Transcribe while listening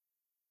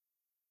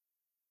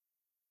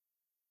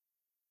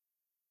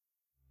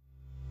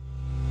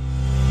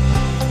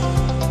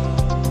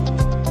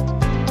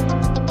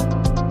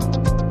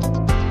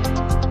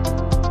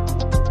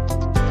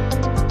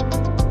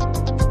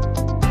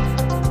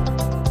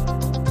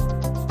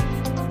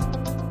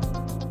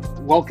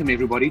Welcome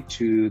everybody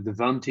to the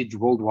Vantage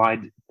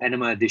Worldwide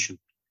Panama edition,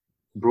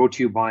 brought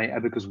to you by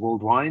Abacus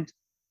Worldwide.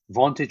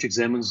 Vantage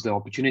examines the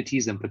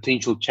opportunities and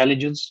potential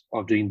challenges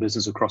of doing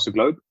business across the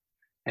globe.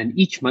 And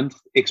each month,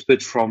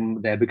 experts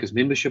from the Abacus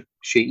membership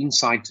share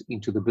insight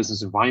into the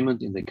business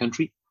environment in their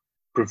country,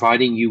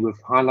 providing you with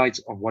highlights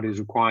of what is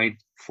required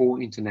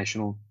for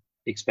international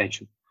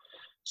expansion.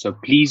 So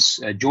please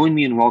join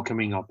me in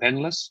welcoming our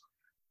panelists.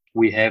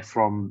 We have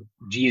from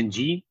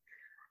G&G.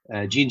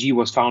 G&G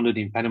was founded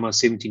in Panama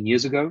 17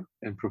 years ago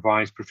and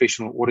provides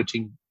professional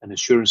auditing and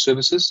assurance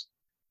services,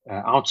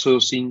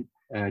 outsourcing,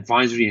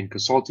 advisory and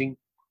consulting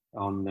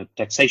on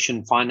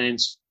taxation,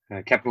 finance,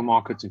 capital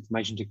markets,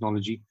 information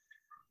technology,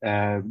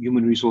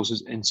 human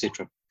resources,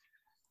 etc.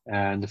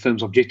 And the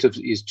firm's objective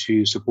is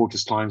to support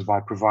its clients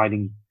by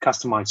providing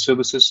customized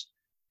services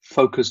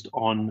focused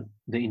on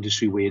the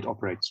industry where it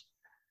operates.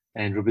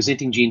 And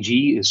representing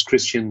G&G is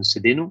Christian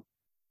Sedeno,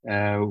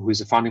 who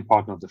is a founding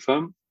partner of the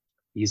firm.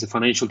 He's a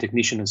financial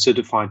technician and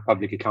certified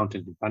public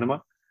accountant in Panama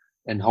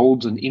and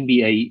holds an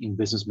MBA in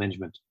business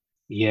management.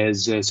 He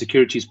has a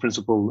securities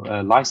principal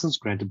license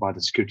granted by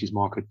the Securities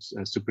Market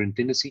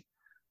Superintendency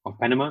of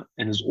Panama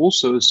and is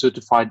also a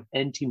certified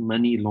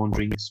anti-money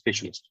laundering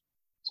specialist.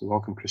 So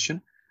welcome,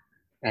 Christian.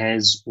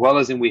 As well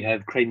as then we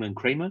have Kramer &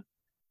 Kramer.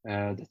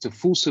 That's a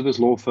full-service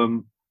law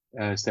firm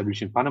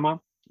established in Panama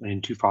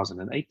in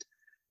 2008.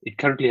 It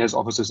currently has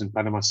offices in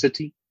Panama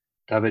City,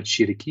 David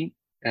Chiriqui,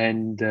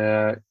 and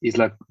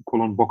Isla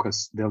Colon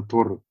Bocas del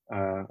Toro.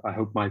 I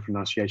hope my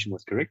pronunciation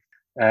was correct.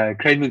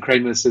 Kramer &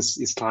 Kramer assists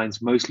its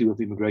clients mostly with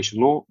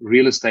immigration law,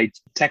 real estate,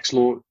 tax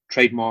law,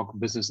 trademark,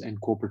 business and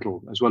corporate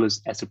law, as well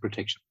as asset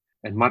protection.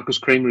 And Marcus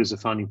Kramer is the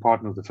founding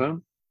partner of the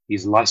firm.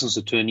 He's a licensed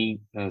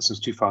attorney since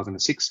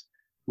 2006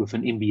 with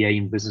an MBA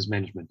in business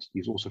management.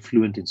 He's also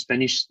fluent in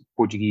Spanish,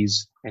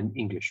 Portuguese, and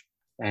English.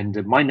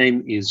 And my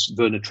name is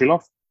Werner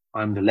Trilloff.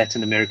 I'm the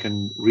Latin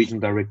American Regional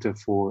Director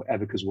for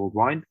Abacus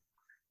Worldwide.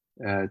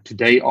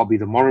 Today, I'll be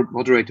the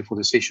moderator for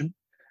the session.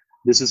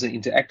 This is an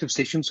interactive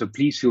session, so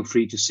please feel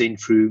free to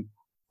send through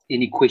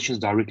any questions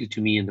directly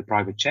to me in the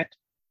private chat,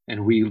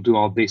 and we'll do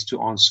our best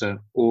to answer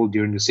all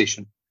during the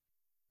session.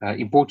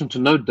 Important to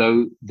note,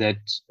 though, that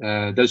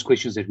those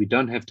questions that we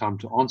don't have time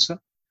to answer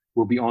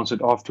will be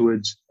answered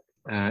afterwards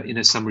in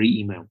a summary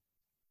email.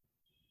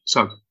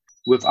 So,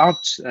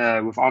 without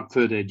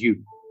further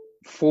ado,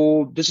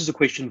 this is a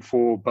question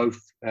for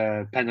both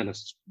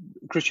panelists.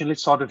 Christian,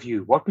 let's start with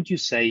you. What would you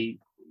say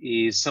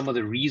is some of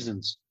the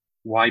reasons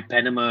why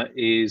Panama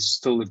is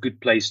still a good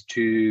place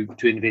to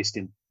invest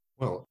in?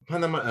 Well,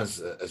 Panama,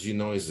 as you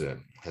know, has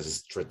a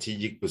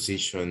strategic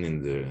position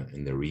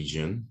in the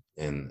region,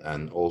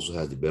 and also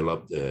has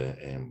developed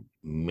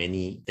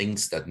many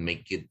things that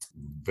make it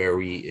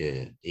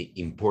very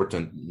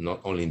important,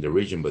 not only in the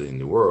region but in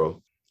the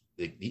world.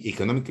 The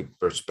economic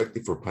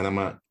perspective for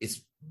Panama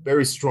is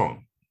very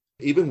strong.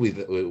 Even with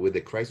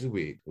the crisis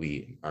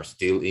we are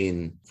still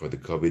in for the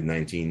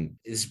COVID-19,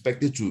 it's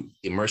expected to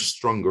emerge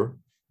stronger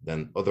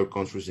than other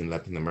countries in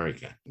Latin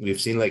America. We've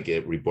seen like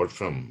a report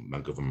from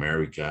Bank of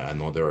America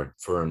and other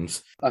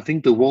firms. I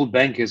think the World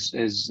Bank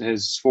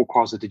has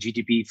forecasted the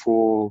GDP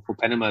for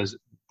Panama is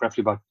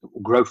roughly about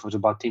growth of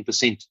about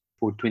 10%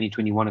 for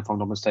 2021, if I'm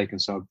not mistaken.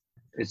 So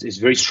it's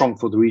very strong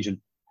for the region.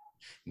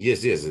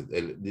 Yes.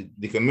 The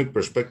economic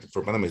perspective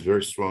for Panama is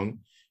very strong.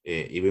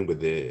 Even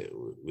with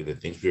the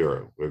things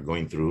we're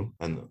going through,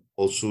 and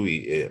also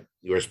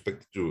you're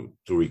expected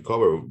to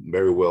recover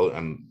very well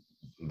and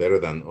better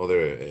than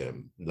other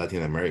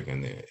Latin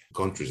American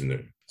countries in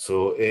there.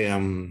 So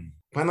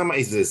Panama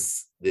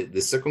is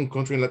the second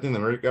country in Latin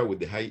America with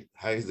the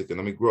highest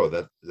economic growth.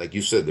 That, like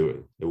you said,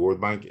 the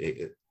World Bank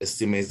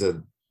estimates that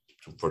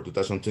for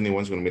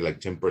 2021 is going to be like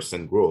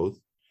 10% growth,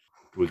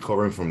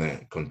 recovering from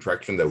the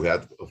contraction that we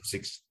had of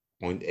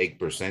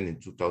 6.8% in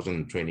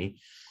 2020.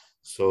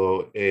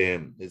 So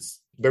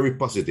it's very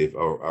positive,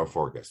 our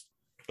forecast.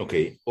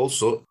 Okay.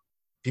 Also,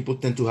 people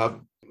tend to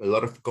have a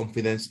lot of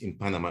confidence in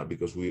Panama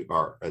because we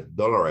are a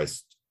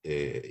dollarized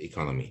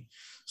economy.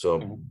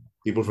 So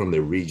people from the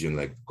region,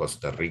 like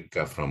Costa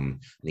Rica, from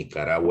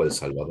Nicaragua, El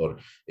Salvador,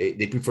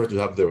 they prefer to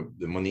have the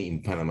money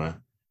in Panama,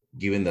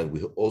 given that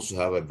we also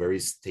have a very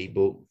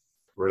stable,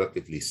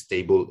 relatively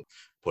stable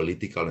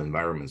political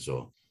environment.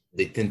 So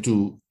they tend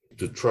to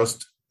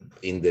trust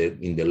in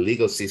the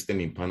legal system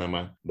in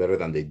Panama better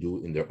than they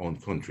do in their own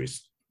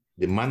countries.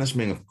 The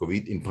management of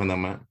COVID in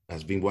Panama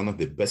has been one of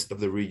the best of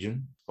the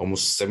region.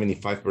 Almost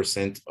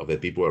 75% of the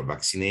people are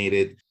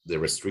vaccinated. The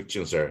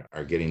restrictions are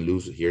getting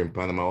loose here in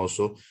Panama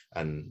also,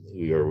 and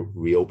we are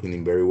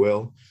reopening very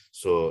well.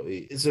 So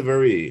it's a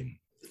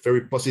very,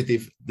 very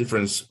positive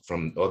difference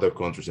from other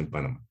countries in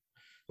Panama.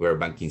 We're a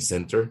banking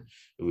center.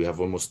 We have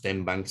almost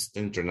 10 banks,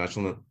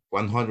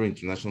 100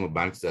 international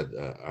banks that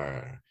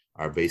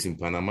are based in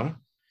Panama.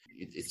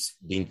 It's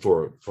been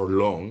for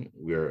long.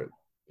 We are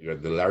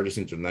the largest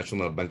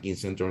international banking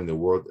center in the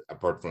world,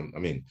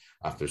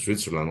 after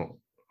Switzerland,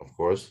 of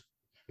course.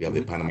 We have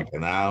the Panama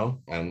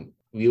Canal, and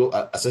we,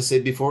 as I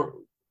said before,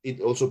 it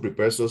also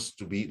prepares us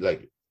to be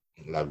like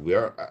like we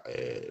are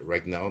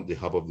right now the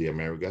hub of the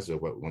Americas,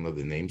 one of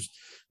the names,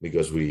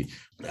 because the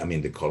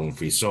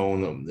colon-free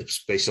zone, the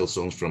special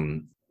zones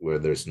from where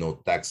there's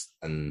no tax,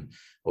 and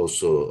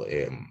also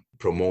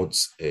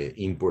promotes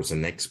imports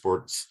and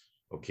exports.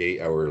 Okay,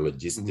 our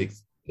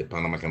logistics, the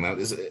Panama Canal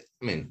is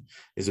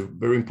a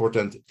very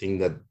important thing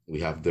that we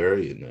have there.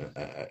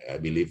 I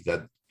believe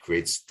that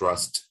creates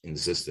trust in the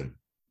system.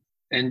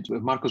 And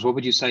Marcos, what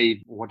would you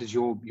say? What is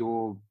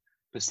your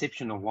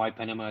perception of why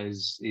Panama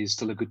is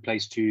still a good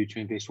place to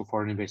invest for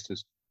foreign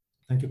investors?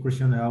 Thank you,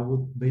 Christian. I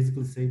would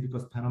basically say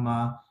because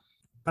Panama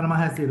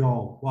has it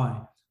all.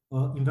 Why?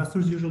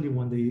 Investors usually,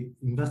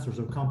 investors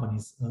or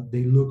companies,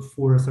 they look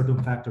for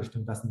certain factors to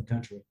invest in the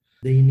country.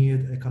 They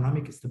need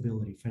economic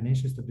stability,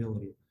 financial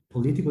stability,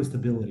 political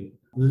stability,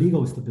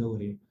 legal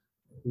stability,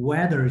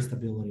 weather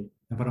stability,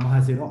 and Panama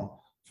has it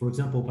all. For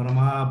example,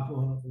 Panama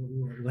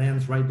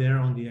lands right there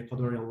on the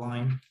equatorial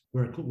line,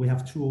 where we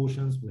have two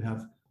oceans, we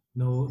have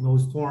no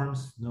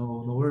storms,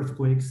 no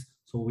earthquakes,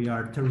 so we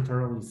are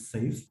territorially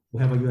safe.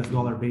 We have a US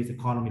dollar-based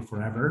economy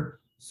forever,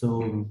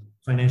 so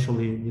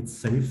financially it's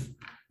safe.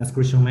 As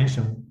Christian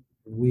mentioned,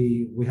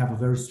 we have a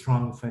very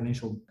strong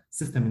financial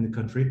system in the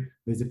country.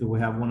 Basically, we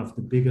have one of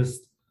the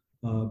biggest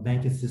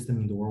banking system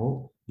in the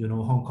world.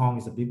 Hong Kong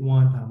is a big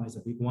one, Panama is a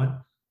big one,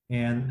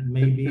 and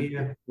maybe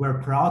we're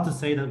proud to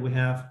say that we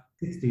have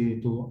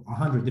 60 to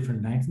 100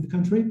 different banks in the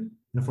country.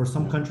 And for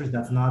some countries,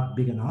 that's not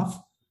big enough.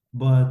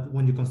 But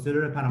when you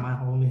consider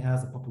Panama only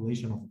has a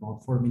population of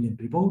about 4 million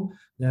people,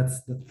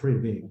 that's pretty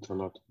big. That's a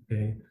lot.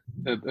 Okay.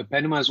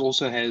 Panama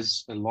also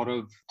has a lot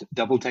of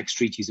double tax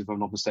treaties, if I'm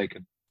not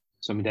mistaken.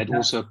 So that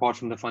also, apart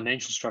from the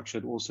financial structure,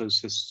 it also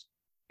assists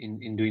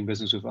in doing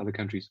business with other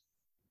countries.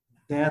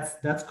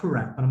 That's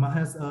correct. Panama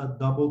has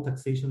double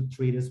taxation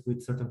treaties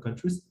with certain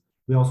countries.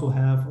 We also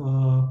have,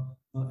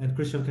 and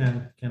Christian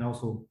can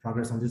also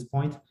progress on this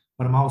point,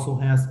 Panama also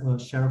has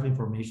share of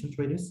information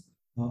treaties,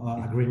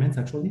 agreements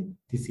actually,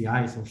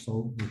 TCIs or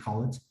so we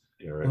call it.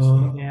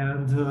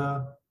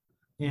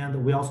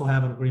 And we also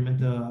have an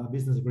agreement, a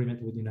business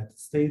agreement with the United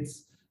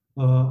States,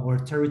 or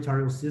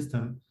territorial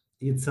system.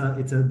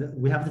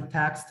 We have the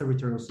tax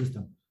territorial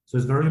system. So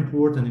it's very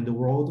important in the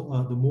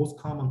world. The most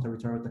common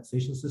territorial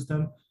taxation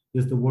system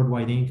is the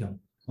worldwide income.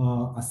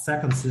 A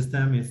second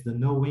system is the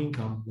no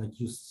income, like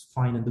you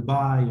find in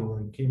Dubai or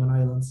in Cayman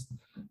Islands.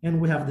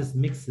 And we have this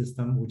mixed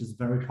system, which is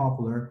very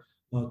popular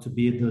to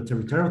be the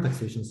territorial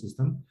taxation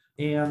system.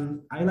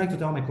 And I like to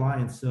tell my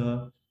clients,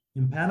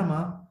 in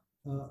Panama,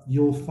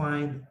 you'll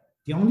find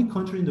the only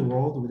country in the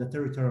world with a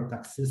territorial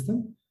tax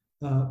system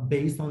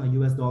based on a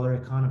US dollar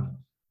economy.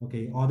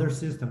 Okay, other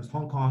systems,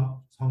 Hong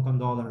Kong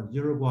dollar,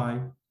 Uruguay,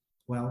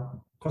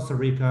 Costa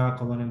Rica,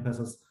 Colombian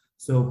pesos.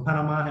 So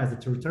Panama has a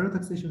territorial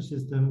taxation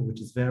system,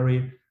 which is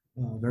very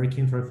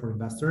keen for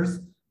investors,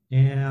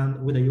 and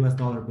with a US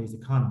dollar-based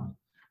economy.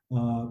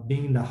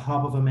 Being the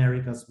hub of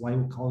Americas, why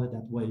we call it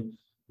that way?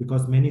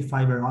 Because many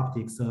fiber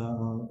optics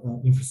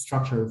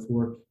infrastructure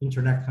for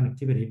internet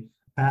connectivity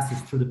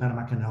passes through the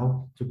Panama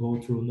Canal to go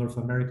through North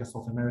America,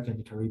 South America, and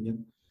the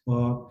Caribbean.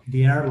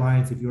 The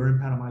airlines, if you're in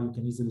Panama, you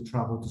can easily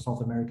travel to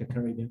South America,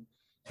 Caribbean,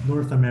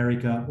 North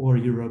America, or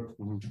Europe,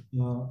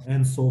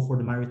 and so for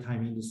the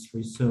maritime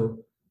industry. So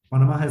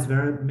Panama has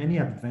very many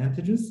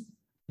advantages,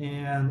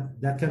 and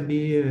that can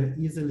be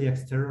easily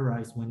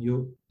exteriorized when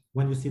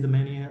you see the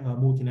many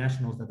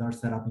multinationals that are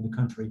set up in the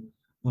country,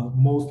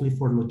 mostly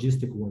for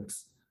logistic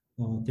works,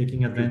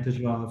 taking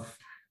advantage of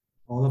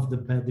all of the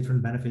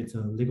different benefits,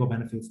 legal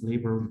benefits,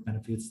 labor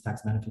benefits,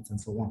 tax benefits,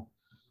 and so on.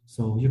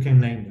 So you can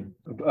name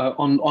them.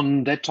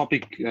 On that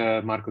topic,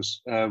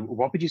 Marcos,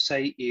 what would you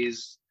say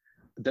is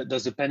that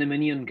does the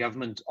Panamanian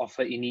government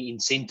offer any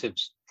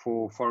incentives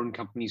for foreign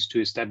companies to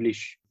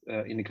establish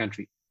in the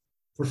country?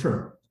 For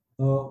sure.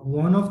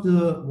 One of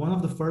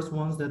the first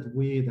ones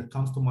that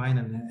comes to mind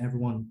and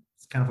everyone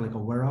is kind of like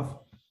aware of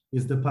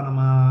is the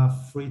Panama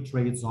Free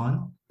Trade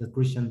Zone that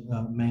Christian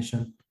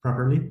mentioned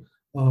properly,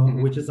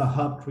 which is a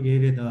hub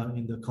created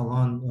in the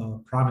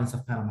Colón province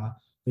of Panama,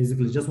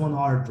 basically just 1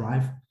 hour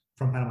drive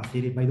from Panama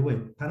City. By the way,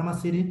 Panama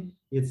City,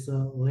 it's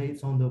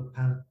lays on the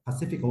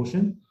Pacific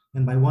Ocean,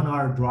 and by 1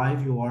 hour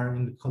drive, you are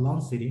in the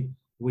Colón City,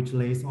 which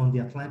lays on the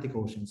Atlantic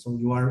Ocean. So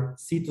you are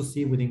sea to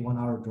sea within 1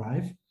 hour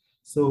drive.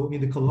 So in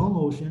the Colón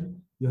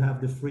Ocean, you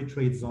have the free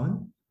trade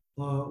zone,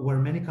 where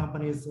many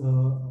companies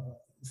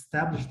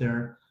established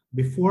there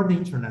before the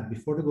internet,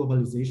 before the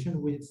globalization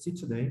we see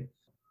today.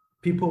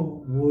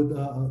 People would,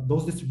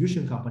 those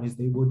distribution companies,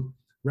 they would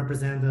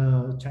represent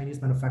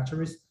Chinese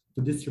manufacturers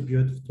to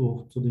distribute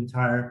to the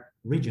entire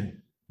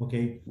region.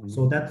 Okay,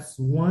 so that's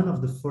one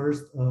of the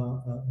first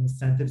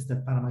incentives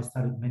that Panama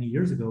started many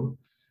years ago.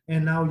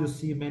 And now you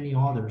see many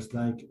others,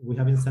 like we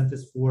have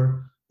incentives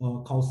for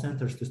call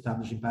centers to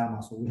establish in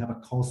Panama. So we have a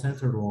call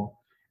center law,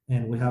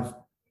 and we have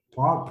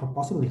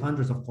possibly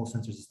hundreds of call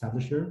centers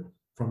established here,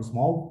 from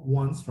small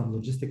ones from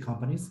logistic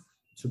companies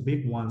to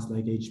big ones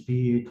like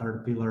HP,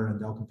 Caterpillar, and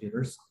Dell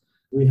Computers.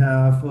 We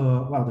have,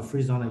 the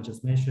free zone I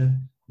just mentioned,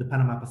 the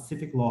Panama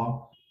Pacific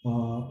Law,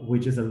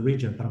 which is a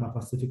region, Panama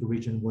Pacific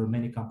region, where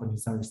many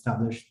companies are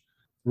established.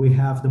 We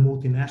have the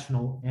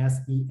multinational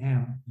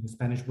SEM. In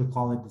Spanish, we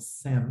call it the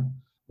SEM,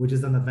 which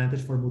is an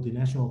advantage for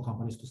multinational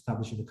companies to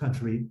establish in the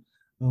country.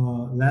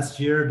 Last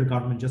year, the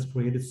government just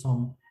created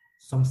some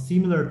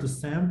similar to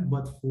SEM,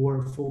 but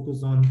for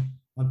focus on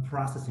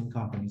processing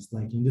companies,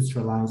 like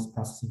industrialized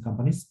processing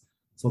companies.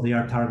 So they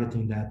are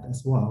targeting that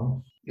as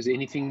well. Is there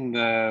anything,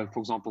 for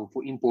example,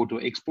 for import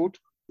or export,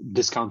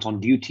 discounts on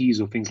duties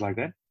or things like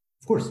that?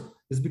 Of course,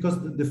 it's because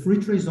the free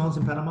trade zones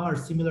in Panama are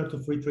similar to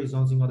free trade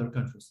zones in other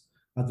countries.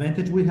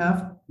 Advantage we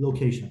have,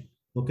 location.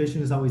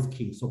 Location is always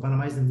key. So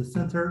Panama is in the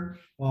center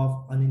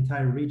of an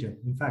entire region.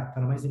 In fact,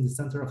 Panama is in the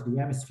center of the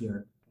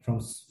hemisphere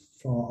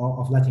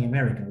of Latin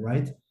America,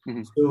 right?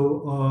 Mm-hmm.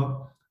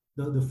 So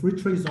the free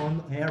trade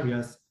zone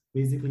areas,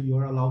 basically you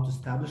are allowed to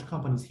establish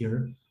companies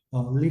here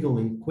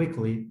legally,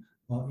 quickly,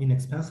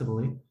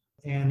 inexpensively,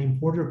 and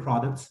import your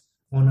products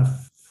on a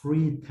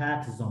free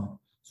tax zone.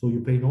 So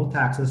you pay no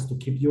taxes to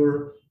keep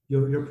your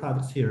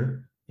products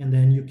here, and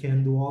then you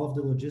can do all of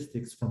the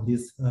logistics from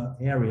this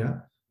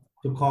area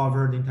to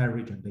cover the entire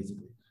region,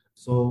 basically.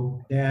 So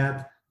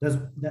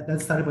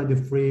that's started by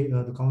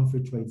the common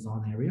free trade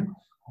zone area.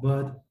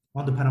 But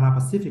on the Panama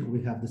Pacific,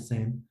 we have the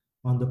same.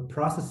 On the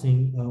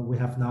processing, we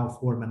have now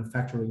 4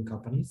 manufacturing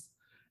companies,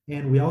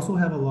 and we also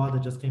have a law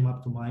that just came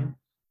up to mind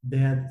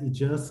that it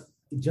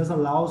just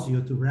allows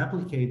you to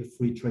replicate the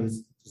free trade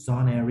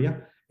zone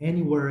area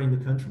anywhere in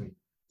the country.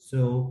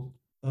 So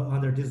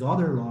under this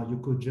other law, you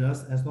could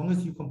just, as long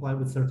as you comply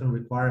with certain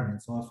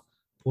requirements of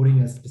putting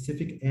a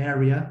specific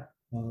area,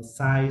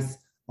 size,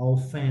 all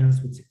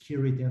fence with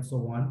security and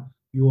so on,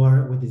 you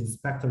are with the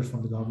inspectors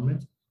from the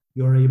government,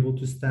 you are able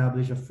to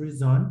establish a free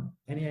zone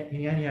in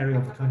any area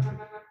of the country.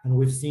 And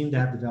we've seen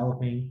that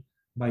developing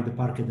by the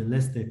Parque del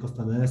Este,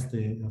 Costa del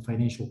Este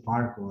Financial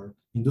Park or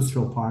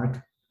Industrial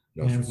Park,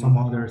 and some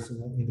others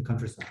in the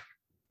countryside.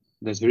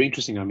 That's very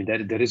interesting. I mean,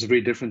 that is very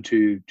different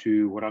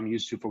to what I'm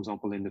used to, for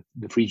example, in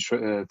the free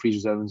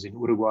zones in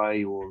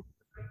Uruguay or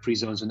free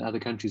zones in other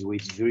countries where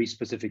it's very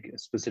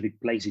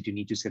specific place that you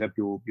need to set up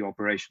your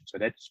operation. So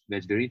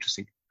that's very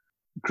interesting.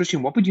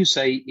 Christian, what would you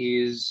say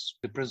is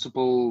the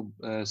principal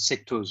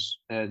sectors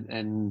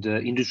and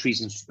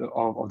industries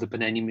of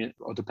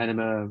the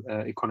Panama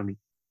economy?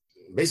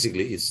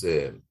 Basically, it's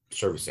the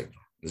service sector.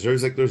 The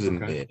service sector is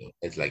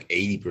it's like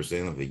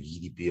 80% of the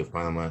GDP of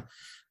Panama,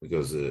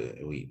 because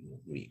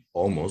we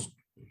almost,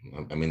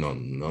 I mean,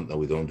 not that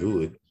we don't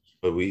do it,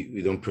 but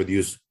we don't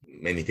produce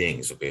many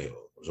things. Okay,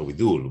 so we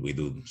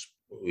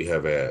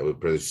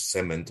produce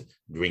cement,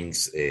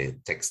 drinks,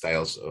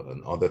 textiles,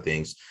 and other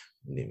things.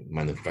 We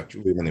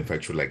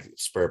manufacture like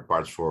spare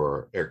parts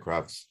for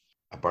aircrafts.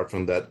 Apart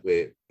from that,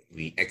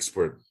 we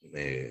export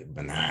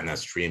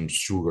bananas, shrimp,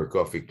 sugar,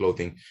 coffee,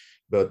 clothing,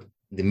 but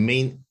the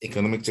main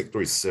economic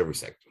sector is service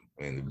sector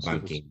and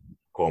banking,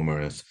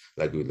 commerce.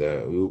 Like we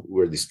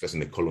were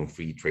discussing the column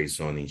free trade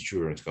zone,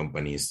 insurance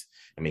companies.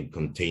 I mean,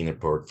 container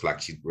port,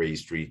 flagship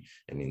registry.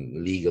 I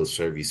mean, legal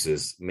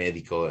services,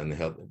 medical and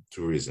health, and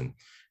tourism,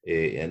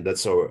 and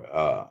that's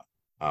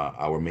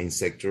our main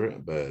sector.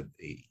 But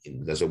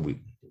that's what we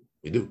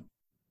do.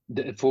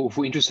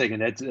 For interest sake,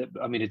 and that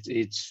I mean,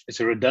 it's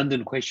a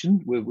redundant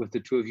question with the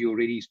two of you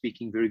already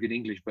speaking very good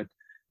English, but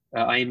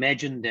I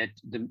imagine that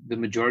the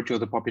majority of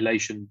the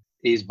population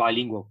is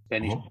bilingual,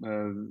 Spanish,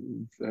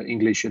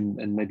 English,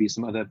 and maybe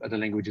some other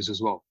languages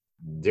as well.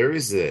 There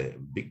is a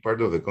big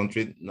part of the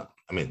country.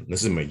 I mean,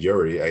 this is a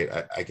majority.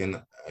 I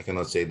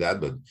cannot say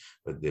that, but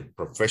the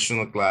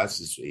professional class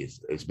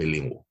is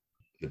bilingual.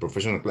 The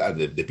professional class,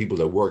 the people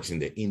that works in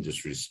the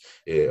industries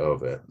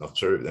of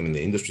service. I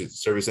mean, the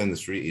service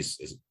industry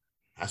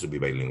has to be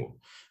bilingual,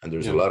 and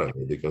there's a lot of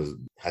it because it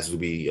has to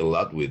be a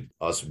lot with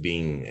us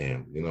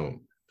being,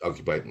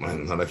 occupied,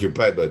 not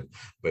occupied, but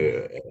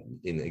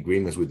in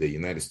agreements with the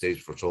United States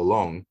for so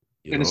long.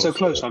 It's so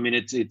close. I mean,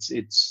 it's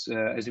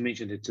as you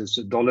mentioned, it's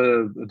a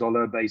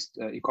dollar-based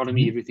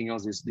economy. Everything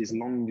else is this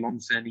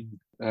long-standing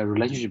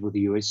relationship with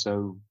the US.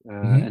 So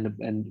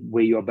and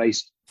where you are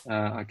based,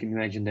 I can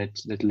imagine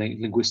that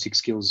linguistic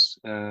skills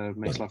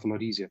makes life a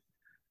lot easier.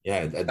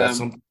 Yeah, that's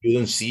something you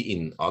don't see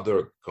in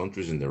other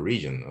countries in the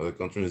region. Other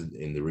countries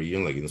in the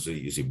region, like you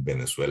see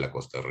Venezuela,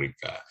 Costa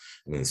Rica,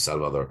 El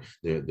Salvador.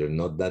 They're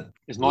not that.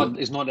 It's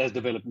not as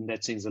developed in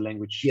that sense. The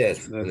language.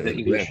 Yes, the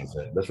English.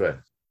 That's right.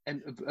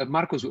 And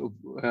Marcos,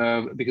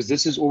 because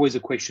this is always a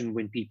question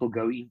when people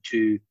go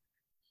into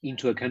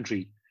a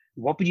country.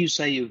 What would you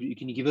say?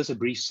 Can you give us a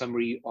brief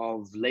summary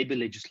of labor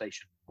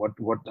legislation?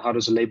 How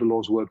does the labor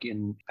laws work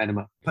in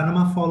Panama?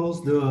 Panama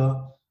follows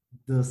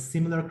the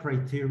similar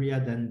criteria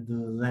than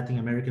the Latin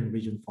American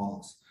region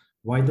follows.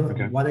 Why I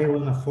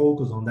want to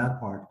focus on that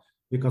part?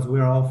 Because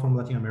we're all from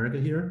Latin America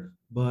here,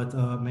 but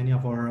many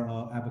of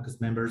our Abacus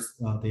members,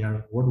 they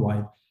are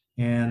worldwide.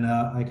 And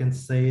I can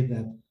say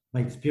that my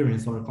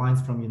experience, our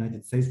clients from the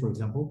United States, for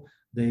example,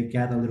 they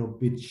get a little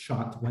bit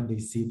shocked when they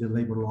see the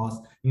labor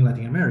laws in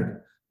Latin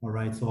America. All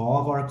right, so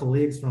all of our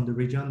colleagues from the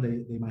region,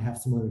 they might have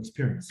similar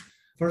experience.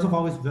 First of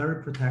all, it's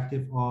very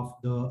protective of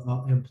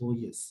the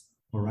employees.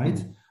 All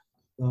right.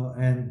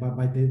 And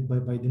by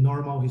the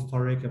normal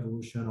historic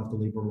evolution of the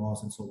labor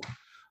laws and so on.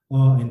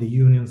 and the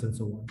unions and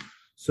so on.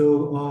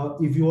 So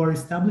if you are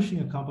establishing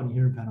a company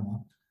here in Panama,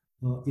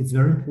 it's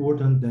very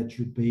important that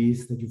you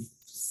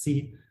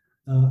see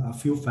a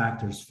few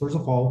factors. First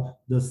of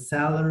all, the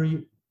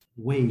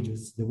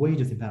wages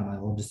in Panama,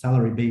 or the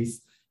salary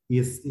base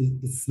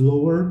is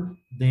lower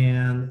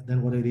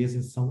than what it is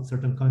in some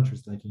certain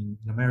countries, like in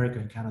America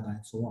and Canada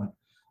and so on.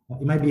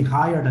 It might be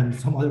higher than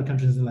some other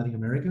countries in Latin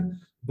America,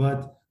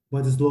 but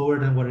it's lower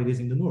than what it is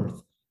in the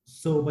north.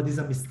 So, but it's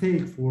a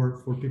mistake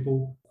for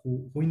people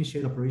who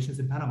initiate operations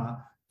in Panama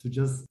to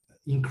just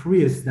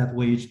increase that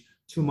wage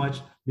too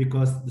much,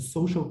 because the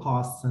social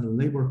costs and the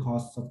labor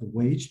costs of the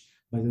wage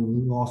by the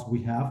laws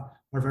we have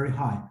are very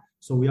high.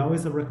 So we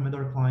always recommend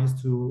our clients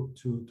to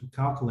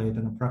calculate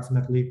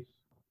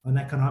an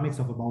economics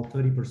of about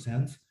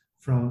 30%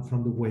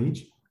 from the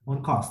wage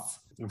on costs.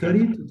 Okay.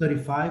 30 to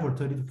 35 or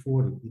 30 to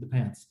 40, it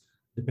depends.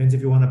 Depends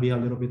if you want to be a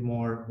little bit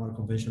more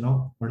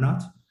conventional or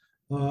not.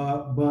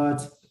 But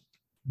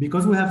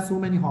because we have so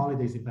many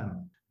holidays in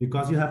Panama,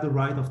 because you have the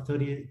right of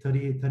 30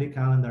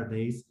 calendar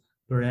days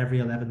per every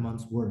 11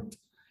 months worked,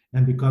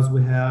 and because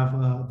we have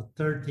the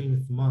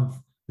 13th month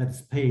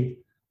that's paid,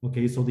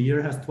 okay, so the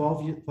year has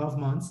 12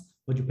 months,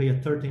 but you pay a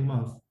 13th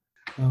month.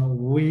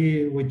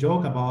 We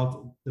joke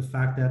about the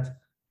fact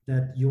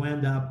that you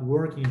end up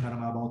working in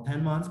Panama about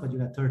 10 months, but you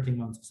get 13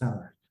 months of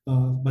salary.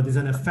 But it's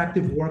an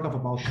effective work of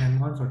about 10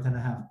 months or 10 and a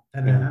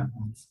half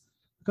months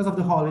because of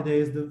the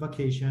holidays, the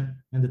vacation,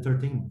 and the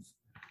 13 months.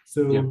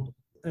 So, yeah.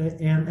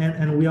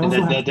 And we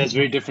also that's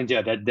very different.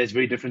 Yeah, that's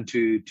very different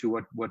to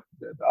what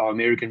our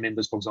American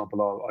members, for example,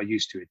 are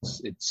used to.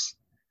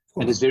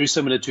 And it's very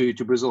similar to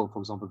Brazil, for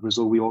example.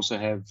 Brazil, we also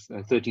have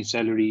 13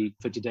 salary,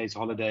 30 days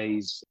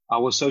holidays.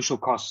 Our social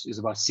cost is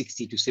about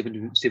 60 to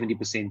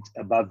 70%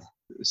 above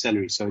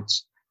salary. So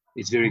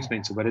it's very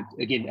expensive. But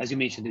again, as you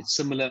mentioned, it's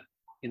similar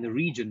in the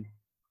region.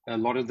 A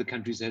lot of the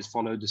countries has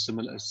followed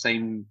the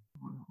same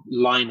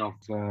line of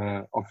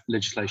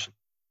legislation.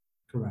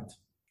 Correct.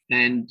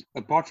 And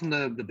apart from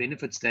the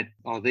benefits that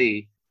are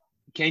there,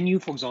 can you,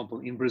 for example,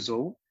 in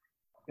Brazil,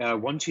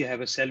 once you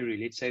have a salary,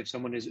 let's say if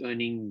someone is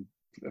earning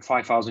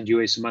 5,000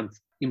 US a month,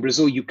 in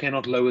Brazil, you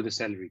cannot lower the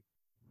salary.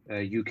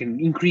 You can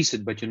increase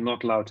it, but you're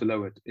not allowed to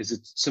lower it. Is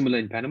it similar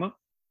in Panama?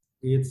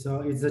 It's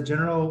a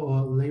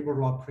general labor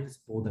law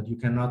principle that you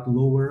cannot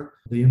lower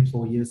the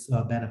employee's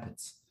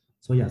benefits.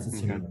 So yes, it's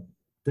similar. Okay.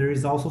 There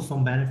is also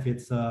some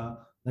benefits,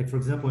 like for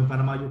example, in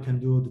Panama, you can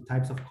do the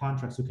types of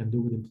contracts you can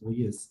do with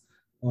employees.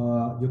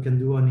 You can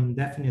do an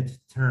indefinite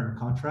term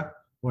contract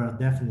or a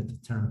definite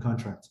term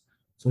contract.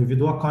 So if you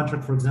do a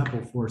contract, for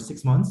example, for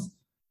 6 months,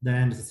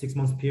 then it's a 6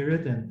 month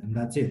period and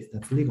that's it,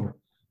 that's legal.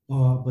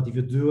 But if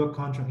you do a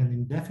contract, an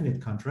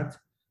indefinite contract,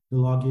 the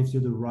law gives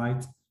you the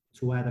right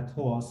to add a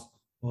clause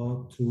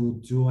to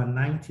do a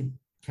 90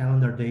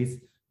 calendar days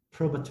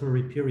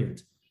probatory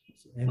period.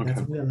 And okay.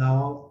 That's only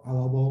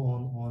allowable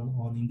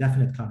on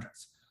indefinite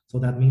contracts. So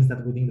that means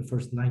that within the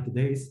first 90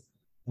 days,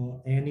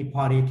 any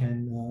party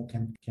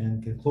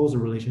can close a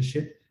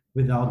relationship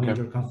without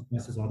major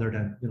consequences other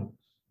than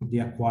they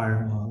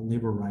acquire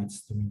labor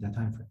rights during that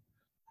time frame.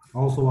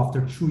 Also,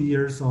 after 2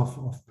 years of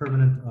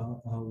permanent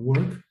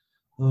work,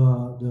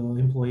 the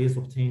employees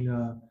obtain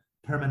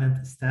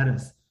permanent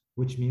status,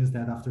 which means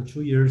that after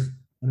 2 years,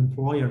 an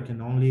employer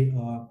can only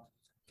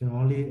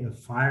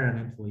fire an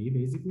employee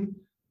basically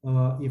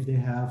if they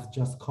have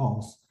just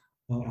cause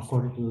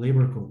according to the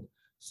labor code.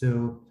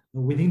 So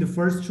within the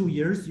first 2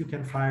 years, you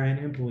can fire an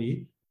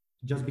employee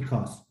just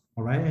because,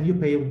 all right, and you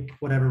pay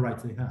whatever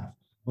rights they have.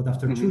 But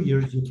after 2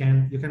 years, you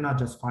cannot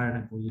just fire an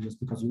employee just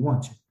because you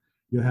want to.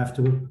 You have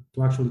to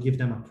actually give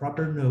them a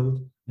proper note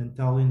and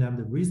telling them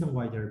the reason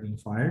why they're being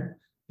fired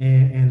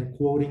and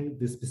quoting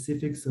the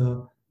specifics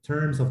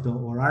terms of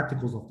or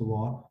articles of the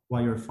law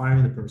while you're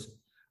firing the person.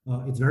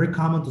 It's very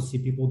common to see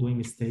people doing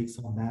mistakes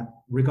on that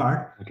regard,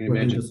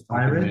 where they just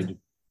fire it.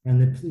 And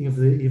if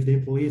the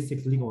employee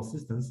seeks legal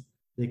assistance,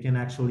 they can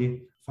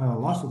actually file a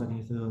lawsuit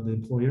against the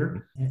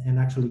employer and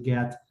actually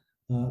get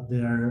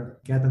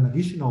an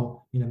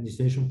additional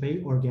indemnification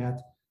pay or get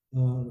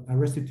a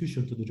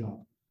restitution to the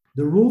job.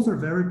 The rules are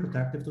very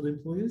protective to the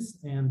employees,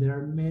 and there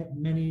are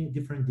many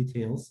different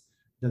details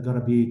that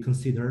gotta be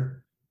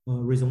considered.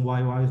 Reason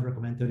why I always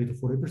recommend 30 to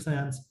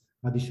 40%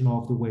 additional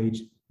of the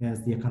wage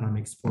as the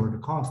economics for the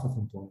cost of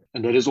employment.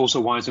 And that is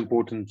also why it's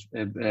important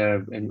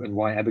and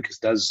why Abacus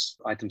does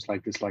items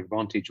like this, like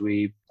Vantage,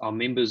 where our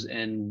members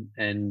and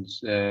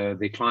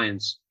their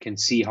clients can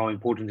see how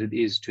important it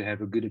is to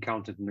have a good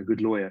accountant and a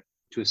good lawyer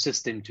to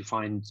assist them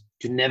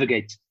to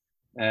navigate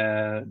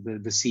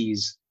the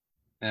seas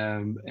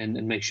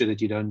and make sure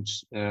that you don't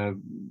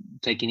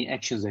take any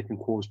actions that can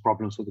cause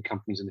problems for the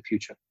companies in the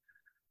future.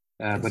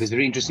 But it's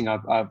very interesting.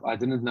 I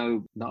didn't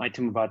know the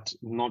item about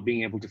not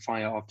being able to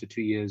fire after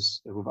 2 years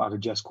without a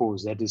just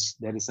cause. That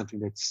is something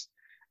that's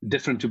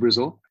different to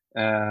Brazil,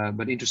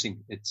 but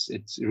interesting.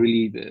 It's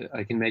really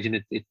I can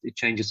imagine it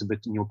changes a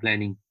bit in your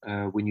planning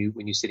when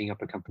you're setting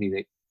up a company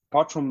there.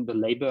 Apart from the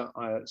labor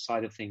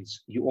side of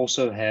things, you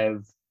also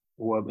have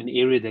an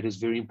area that is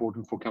very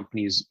important for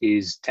companies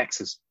is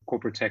taxes,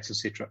 corporate tax,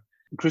 etc.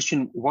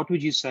 Christian, what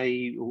would you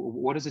say?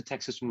 What is the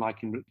tax system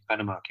like in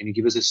Panama? Can you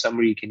give us a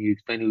summary? Can you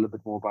explain a little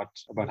bit more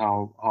about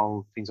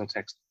how things are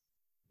taxed?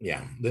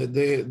 Yeah,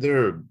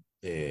 there are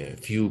a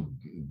few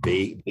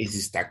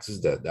basic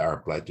taxes that are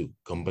applied to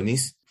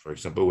companies. For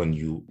example, when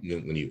you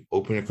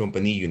open a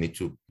company, you need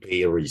to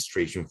pay a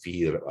registration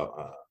fee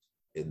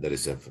that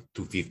is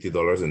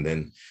 $250, and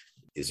then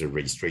it's a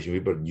registration fee,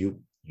 but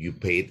you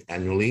pay it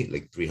annually,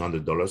 like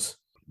 $300,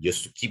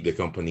 just to keep the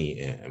company,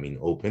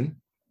 open.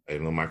 I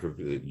don't know, Marco,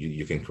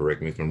 you can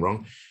correct me if I'm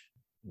wrong.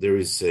 There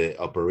is a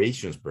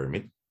operations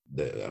permit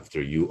that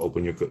after you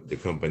open the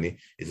company,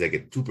 it's like a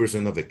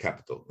 2% of the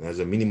capital. It has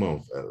a minimum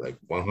of like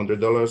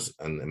 $100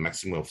 and a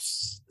maximum of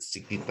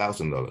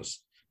 $60,000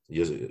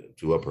 just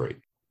to operate.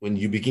 When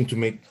you begin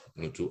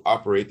to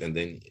operate, and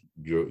then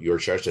you're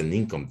charged an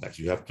income tax,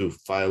 you have to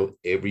file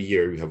every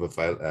year. You have to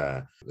file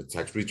a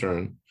tax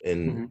return,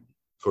 and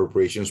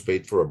corporations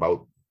paid for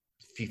about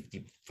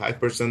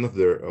 55%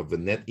 of the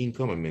net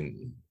income.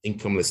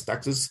 Incomeless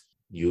taxes,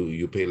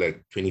 you pay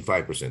like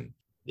 25%.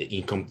 The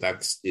income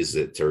tax is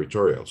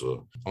territorial,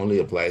 so only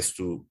applies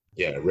to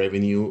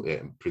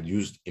revenue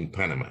produced in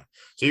Panama.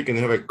 So you can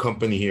have a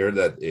company here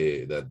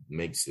that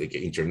makes like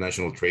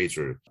international trades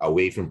or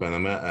away from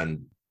Panama,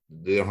 and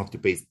they don't have to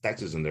pay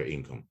taxes on their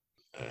income.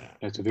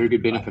 That's a very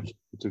good benefit.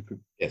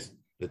 Yes,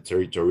 the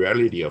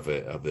territoriality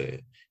of the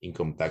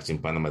income tax in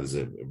Panama is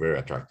very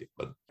attractive.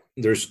 But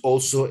there's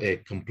also a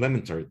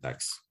complementary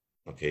tax.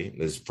 Okay,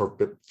 there's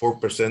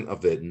 4%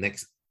 of the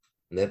next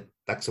net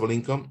taxable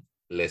income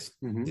less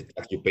the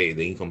tax you pay,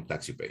 the income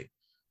tax you pay.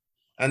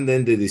 And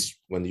then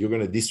when you're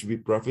going to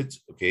distribute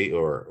profits, okay,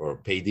 or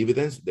pay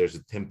dividends, there's a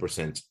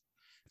 10%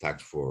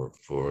 tax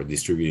for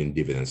distributing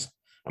dividends.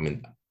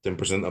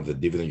 10% of the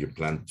dividend you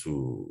plan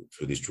to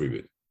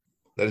distribute.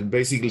 That's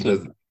basically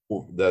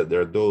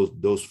there are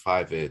those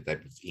five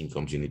types of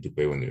incomes you need to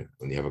pay when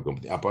you have a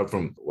company. Apart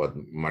from what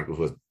Marcos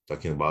was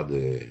talking about,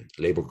 the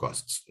labor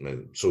costs,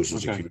 social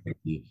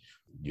security,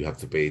 you have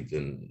to pay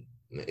the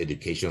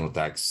educational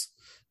tax.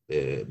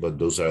 But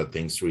those are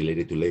things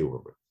related to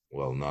labor.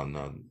 Well,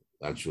 not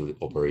actually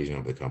operation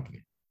of the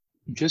company.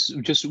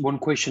 Just one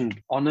question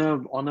on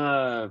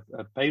a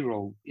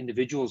payroll,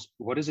 individuals.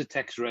 What is the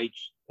tax rate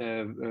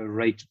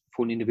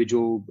for an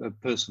individual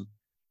person?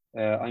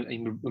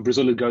 In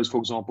Brazil, it goes, for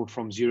example,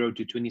 from 0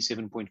 to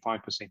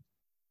 27.5%.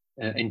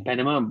 In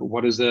Panama,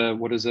 what is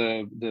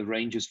the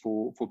ranges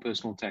for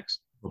personal tax?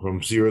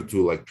 From 0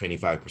 to like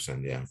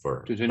 25%. Yeah,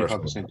 for to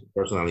 25%.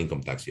 Personal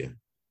income tax. Yeah.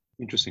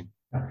 Interesting.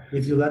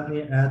 If you let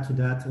me add to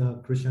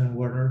that, Christian and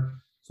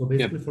Werner. So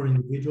basically, for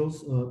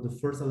individuals, the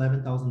first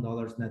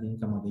 $11,000 net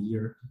income of the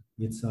year,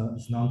 it's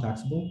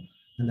non-taxable,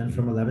 and then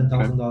from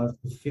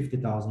 $11,000 to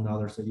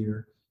 $50,000 a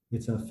year,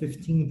 it's a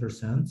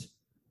 15%,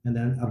 and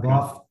then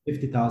above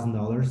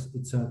 $50,000,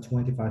 it's a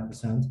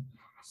 25%.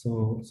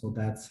 So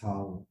that's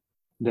how.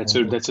 That's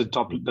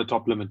the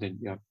top limit then.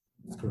 Yeah.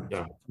 That's correct.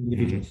 Yeah.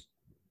 Individuals.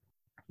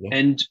 Yeah.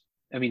 And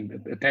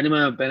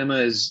Panama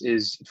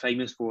is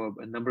famous for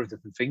a number of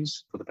different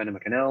things, for the Panama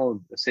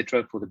Canal,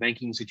 etc., for the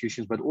banking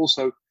institutions, but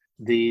also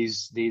there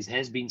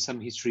has been some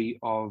history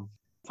of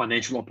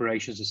financial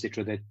operations,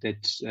 etc.,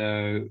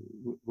 that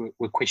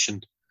were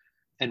questioned.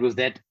 And with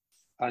that,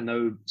 I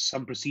know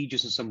some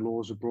procedures and some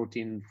laws were brought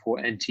in for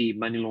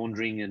anti-money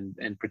laundering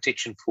and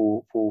protection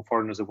for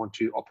foreigners that want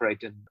to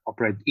operate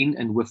in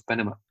and with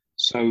Panama.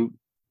 So,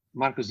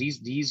 Marcos,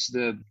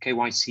 the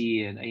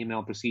KYC and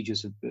AML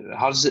procedures,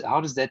 how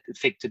does that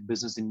affect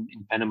business in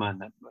Panama?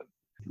 And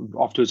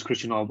afterwards,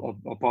 Christian,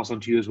 I'll pass on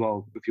to you as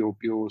well with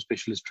your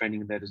specialist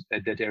training in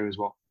that area as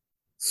well.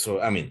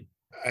 So,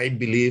 I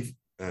believe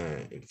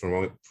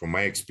from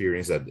my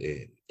experience that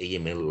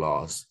AML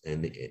laws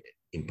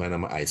in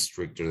Panama are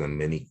stricter than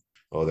many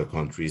other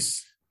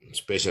countries,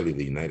 especially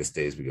the United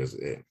States, because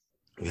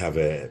we have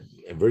a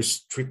very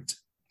strict,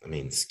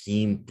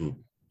 scheme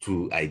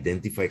to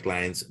identify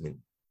clients.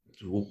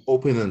 To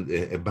open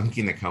a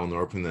banking account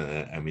or open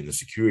a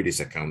securities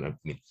account,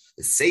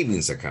 a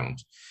savings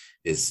account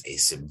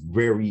is a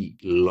very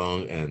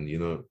long and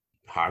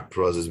hard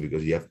process,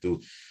 because you have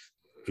to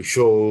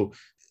show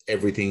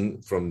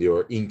everything from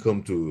your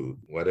income to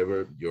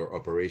whatever your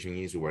operation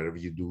is or whatever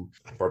you do.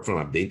 Apart from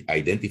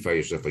identify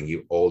yourself and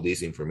give all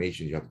this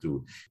information, you have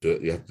to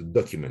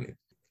document it.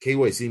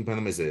 KYC in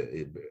Panama is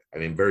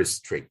very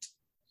strict.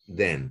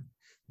 Then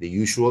the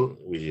usual,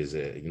 which is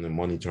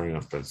monitoring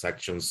of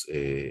transactions,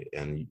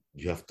 and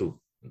you have to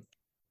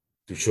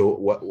show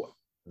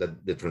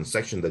that the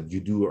transaction that you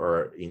do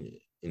are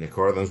in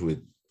accordance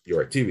with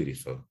your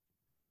activities. So,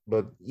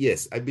 but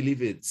yes, I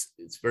believe it's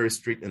very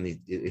strict, and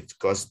it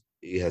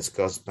has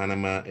cost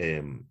Panama.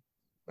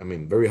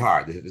 Very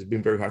hard. It's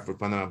been very hard for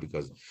Panama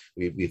because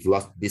we've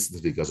lost business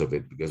because of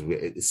it, because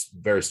it's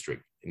very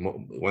strict.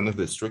 One of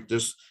the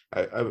strictest.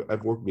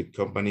 I've worked with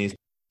companies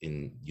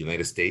in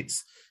United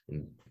States,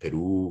 in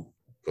Peru,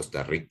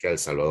 Costa Rica, El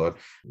Salvador,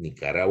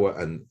 Nicaragua,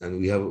 and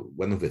we have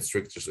one of the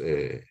strictest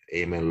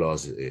AML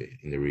laws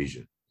in the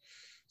region.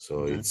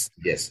 So it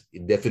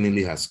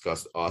definitely has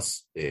cost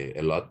us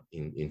a lot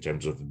in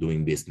terms of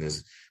doing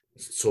business,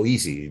 so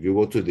easy. If you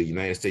go to the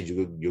United States,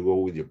 you go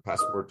with your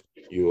passport,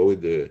 you go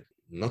with the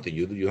nothing.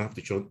 You don't have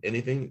to show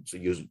anything. So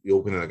you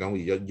open an account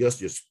with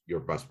just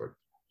your passport.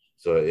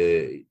 So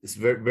it's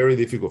very very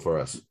difficult for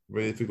us.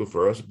 Very difficult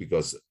for us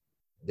because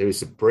there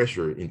is a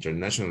pressure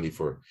internationally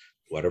for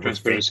whatever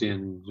transparency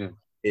and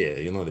yeah,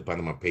 the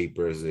Panama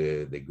Papers,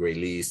 the Gray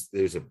List.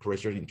 There's a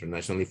pressure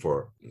internationally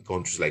for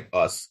countries like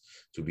us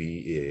to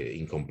be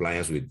in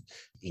compliance with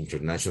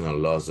international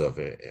laws of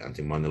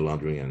anti-money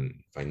laundering and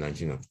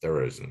financing of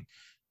terrorism.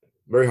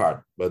 Very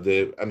hard, but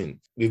I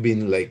mean, we've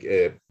been like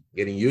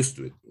getting used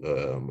to it.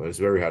 But it's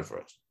very hard for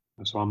us.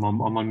 So I'm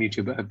on mute.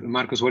 But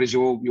Marcos, what is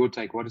your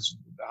take? What's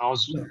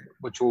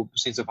your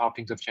sense of how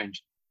things have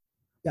changed?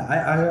 Yeah,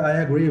 I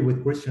agree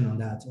with Christian on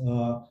that.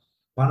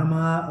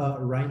 Panama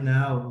right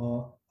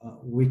now,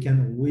 we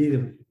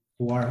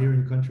who are here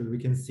in the country, we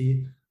can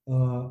see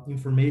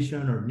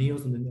information or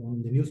news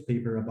on the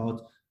newspaper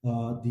about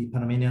the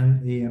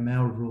Panamanian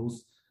AML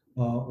rules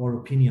or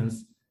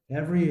opinions.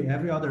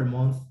 Every other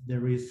month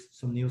there is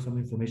some news, some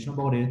information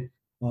about it.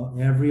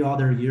 Every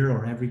other year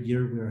or every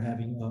year we are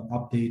having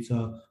updates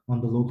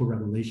on the local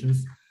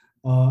regulations,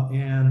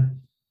 and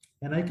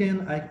I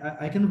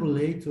can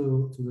relate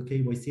to the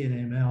KYC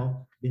and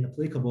AML being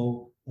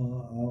applicable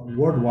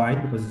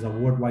worldwide because it's a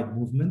worldwide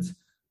movement.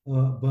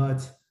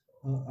 But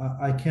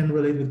I can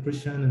relate with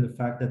Christian in the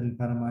fact that in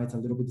Panama it's a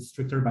little bit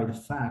stricter by the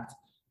fact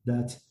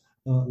that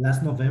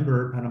last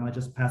November Panama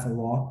just passed a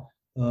law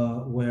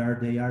where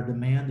they are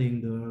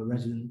demanding the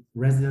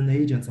resident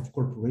agents of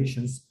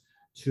corporations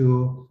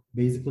to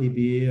basically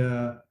be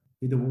the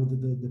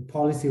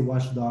policy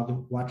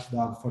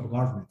watchdog for the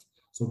government.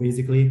 So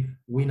basically,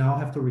 we now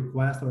have to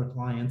request our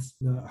clients,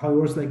 how it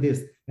works like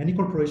this. Any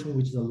corporation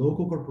which is a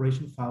local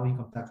corporation filing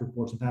income tax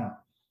reports in Panama.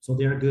 So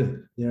they are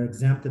good. They are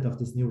exempted of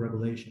this new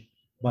regulation.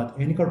 But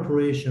any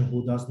corporation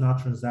who does not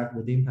transact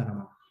within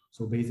Panama,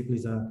 so basically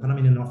it's a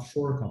Panamanian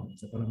offshore company,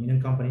 it's a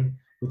Panamanian company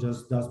who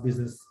just does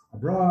business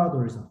abroad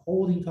or is a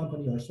holding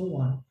company or so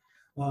on,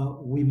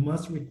 we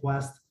must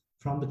request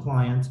from the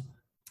client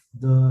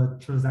the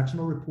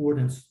transactional report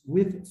and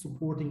with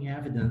supporting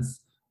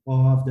evidence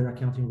of their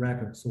accounting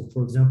records. So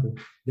for example,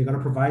 they got to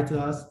provide to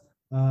us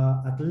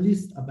at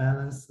least a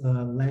balance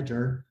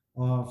ledger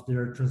of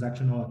their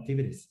transactional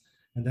activities.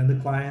 And then the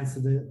clients,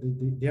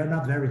 they are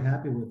not very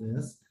happy with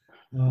this.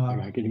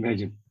 I can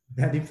imagine.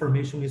 That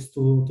information is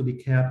to be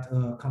kept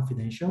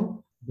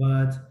confidential,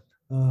 but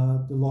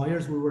the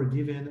lawyers we were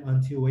given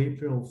until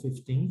April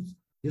 15th,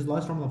 this law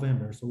is from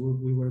November, so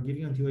we were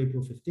giving until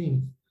April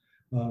 15th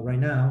right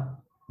now,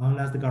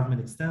 unless the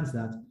government extends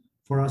that,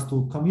 for us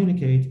to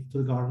communicate to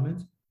the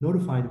government,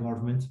 notify the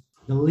government,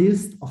 the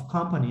list of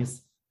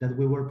companies that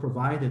we were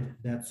provided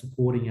that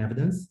supporting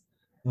evidence,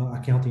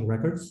 accounting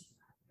records,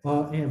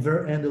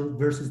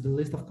 versus the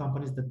list of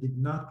companies that did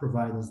not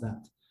provide us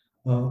that,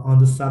 on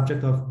the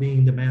subject of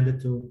being demanded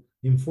to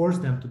enforce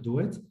them to do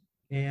it.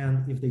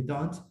 And if they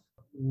don't,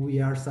 we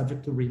are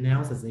subject to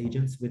renounce as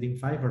agents within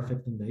 5 or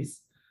 15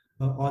 days,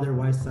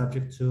 otherwise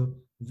subject to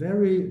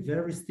very,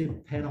 very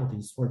steep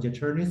penalties for the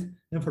attorneys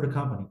and for the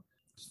company.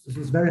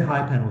 It's very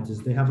high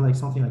penalties. They have like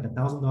something like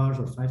 $1,000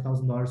 or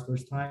 $5,000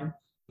 first time,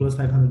 plus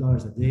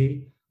 $500 a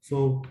day.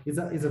 So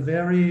it's a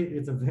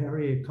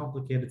very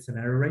complicated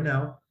scenario right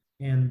now.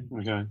 And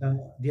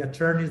the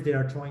attorneys, they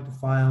are trying to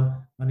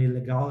file an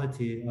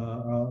illegality,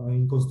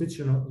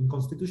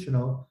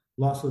 inconstitutional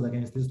lawsuit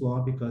against this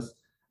law because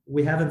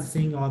we haven't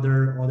seen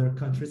other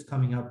countries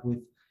coming up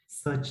with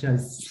such a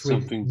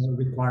strict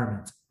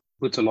requirement.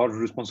 Puts a lot of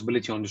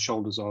responsibility on the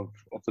shoulders of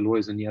the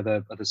lawyers and the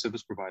other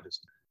service providers.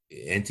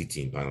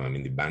 Entity in Panama, I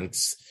mean, the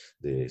banks,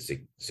 the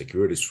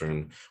securities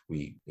firm,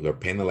 we are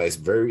penalized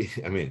very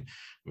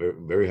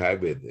high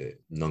with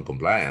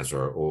non-compliance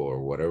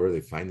or whatever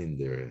they find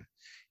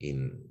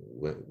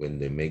when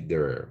they make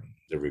their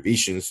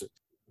revisions,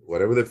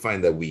 whatever they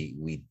find that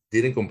we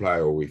didn't comply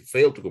or we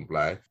failed to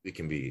comply, we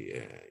can be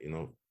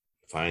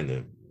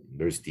fined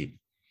very steep.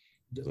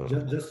 So.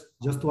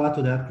 Just to add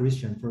to that,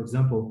 Christian, for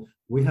example,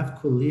 we have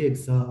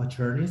colleagues,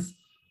 attorneys.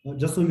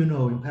 Just so you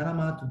know, in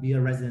Panama, to be a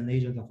resident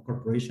agent of a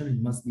corporation,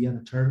 it must be an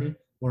attorney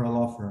or a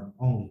law firm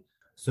only.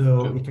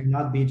 So it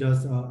cannot be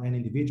just an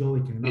individual.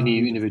 It cannot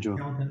be individual.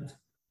 An accountant.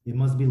 It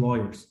must be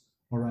lawyers.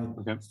 All right.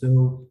 Okay.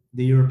 So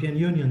the European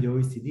Union, the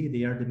OECD,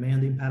 they are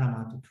demanding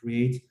Panama to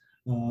create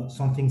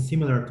something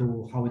similar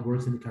to how it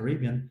works in the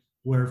Caribbean,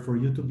 where for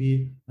you to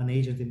be an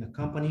agent in a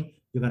company,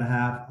 you got to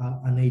have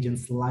an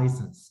agent's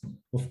license.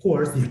 Of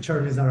course, the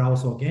attorneys are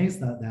also against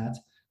that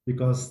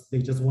because they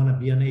just want to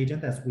be an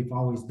agent as we've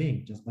always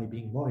been, just by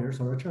being lawyers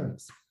or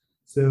attorneys.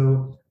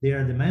 So they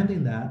are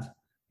demanding that.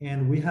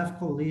 And we have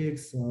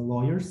colleagues,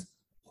 lawyers,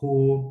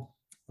 who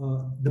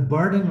the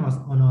burden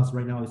on us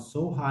right now is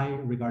so high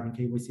regarding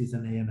KYCs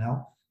and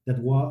AML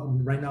that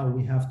right now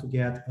we have to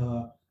get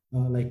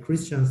like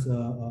Christian's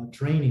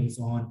trainings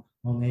on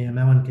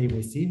AML and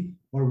KYC,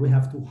 or we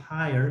have to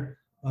hire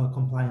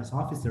compliance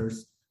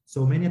officers.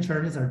 So many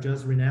attorneys are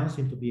just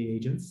renouncing to be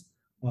agents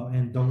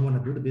and don't want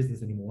to do the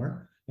business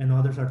anymore. And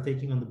others are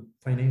taking on the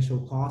financial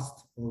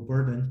cost or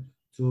burden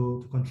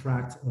to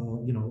contract,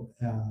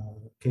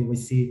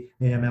 KYC,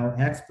 AML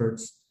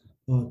experts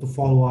to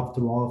follow up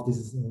through all of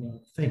these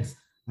things.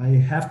 I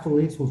have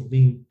colleagues who've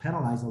been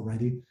penalized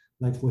already,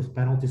 like with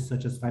penalties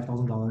such as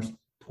 $5,000,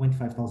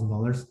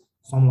 $25,000,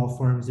 some law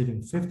firms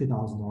even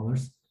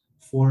 $50,000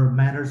 for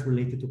matters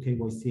related to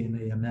KYC and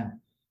AML.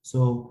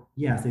 So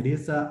yes, it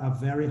is a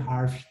very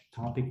harsh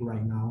topic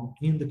right now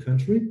in the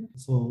country.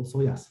 So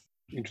yes.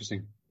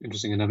 Interesting.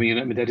 And I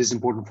mean that is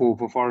important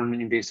for foreign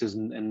investors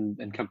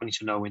and companies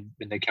to know when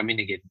they come in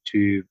again.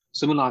 To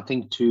similar, I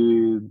think,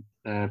 to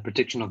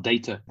protection of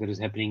data that is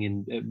happening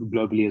in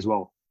globally as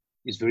well.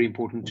 It's very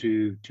important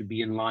to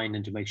be in line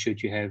and to make sure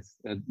that you have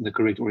the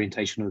correct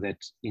orientation of that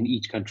in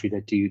each country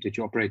that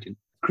you operate in.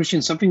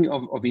 Christian, something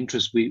of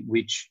interest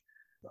which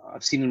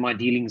I've seen in my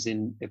dealings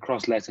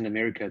across Latin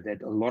America,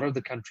 that a lot of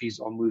the countries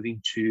are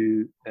moving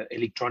to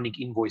electronic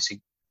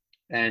invoicing.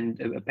 And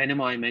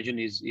Panama, I imagine,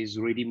 is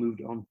already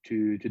moved on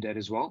to that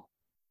as well.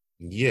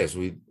 Yes,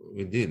 we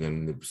did,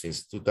 and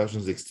since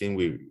 2016,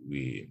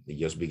 we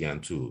just began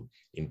to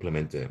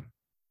implement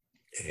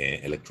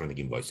electronic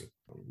invoicing.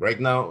 Right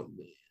now,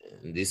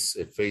 in this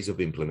phase of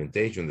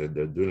implementation, that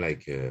they're doing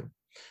like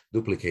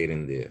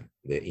duplicating the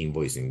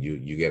invoicing.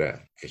 You get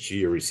a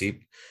cashier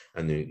receipt,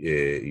 and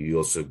you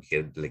also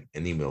get like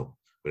an email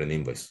with an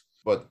invoice.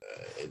 But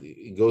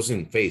it goes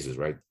in phases,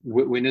 right?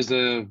 When is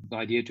the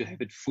idea to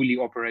have it fully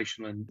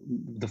operational in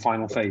the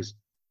final phase?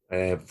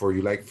 For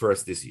July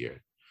 1st this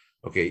year.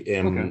 Okay.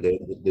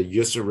 They're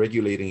just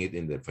regulating it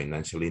in the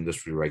financial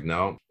industry right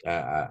now.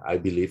 I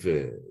believe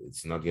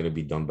it's not going to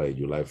be done by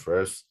July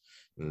 1st.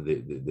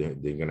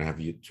 They're going to have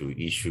you to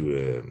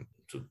issue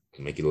to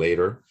make it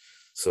later.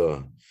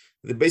 So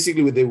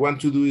basically what they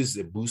want to do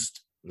is boost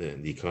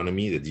the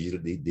economy, the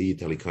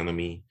digital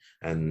economy,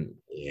 and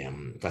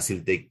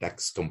facilitate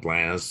tax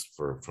compliance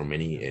for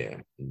many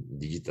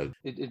digital.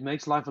 It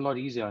makes life a lot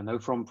easier. I know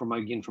from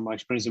my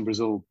experience in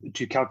Brazil,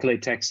 to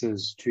calculate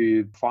taxes,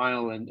 to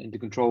file and to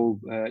control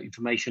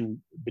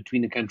information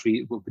between the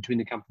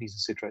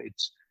companies, etc.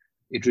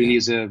 It really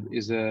is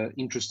a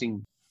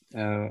interesting,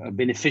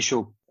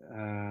 beneficial,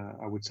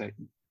 I would say.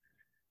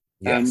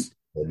 Yes,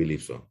 I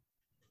believe so.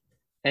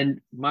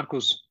 And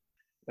Marcos,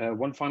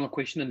 one final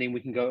question, and then we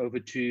can go over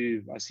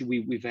to, I see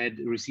we've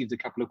received a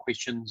couple of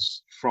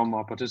questions from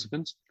our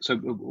participants. So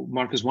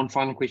Marcus, one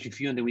final question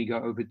for you, and then we go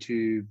over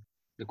to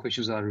the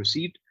questions that I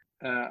received.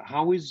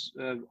 How is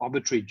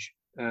arbitrage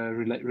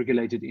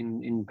regulated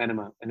in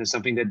Panama? And it's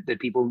something that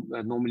people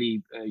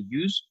normally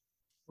use?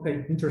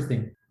 Okay,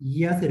 interesting.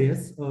 Yes, it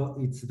is.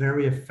 It's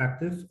very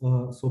effective.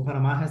 So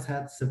Panama has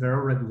had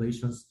several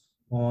regulations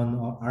on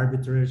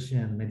arbitrage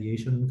and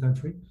mediation in the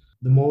country.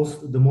 The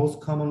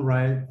most common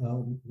right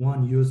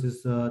one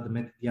uses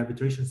the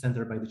arbitration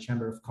center by the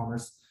Chamber of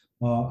Commerce,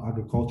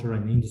 Agriculture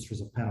and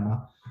Industries of Panama,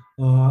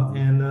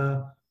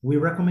 and we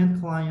recommend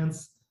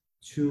clients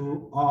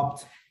to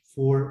opt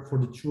for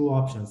the two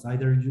options.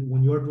 Either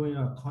when you're doing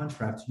a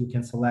contract, you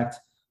can select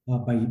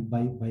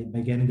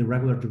by getting the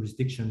regular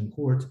jurisdiction in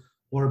court,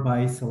 or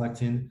by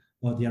selecting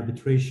the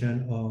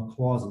arbitration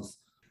clauses.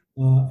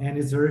 And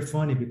it's very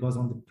funny because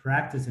on the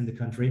practice in the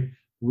country,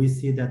 we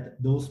see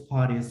that those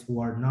parties who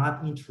are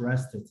not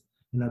interested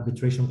in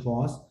arbitration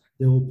clause,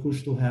 they will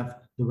push to have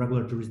the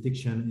regular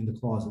jurisdiction in the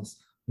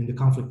clauses, in the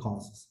conflict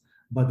clauses.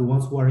 But the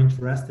ones who are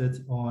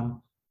interested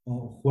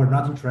who are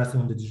not interested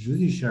on the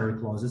judiciary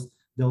clauses,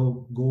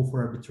 they'll go for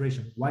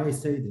arbitration. Why I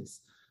say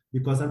this?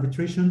 Because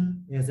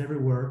arbitration, as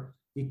everywhere,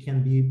 it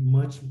can be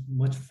much,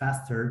 much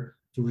faster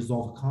to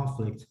resolve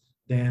conflict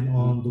than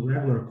on the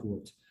regular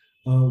court.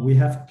 We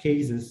have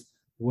cases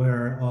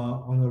where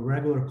on the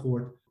regular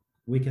court,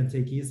 we can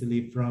take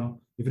easily from,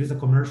 if it is a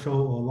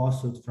commercial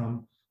lawsuit,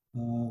 from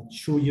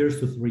 2 years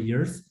to 3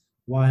 years,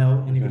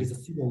 and if it is a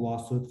civil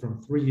lawsuit,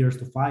 from 3 years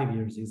to 5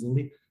 years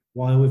easily,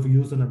 while if we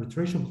use an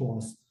arbitration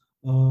clause,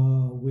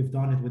 we've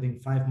done it within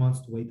 5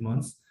 months to 8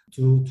 months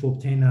to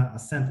obtain a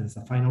sentence,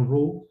 a final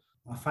rule,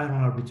 a final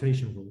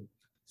arbitration rule.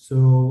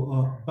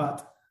 So,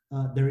 but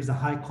there is a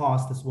high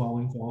cost as well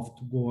involved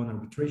to go on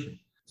arbitration.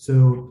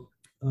 So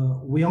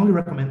we only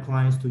recommend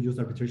clients to use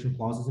arbitration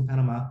clauses in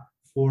Panama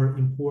for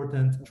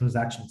important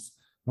transactions.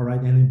 All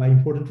right. And by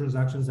important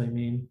transactions, I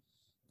mean,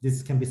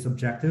 this can be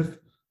subjective,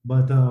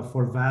 but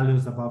for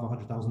values above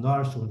 $100,000,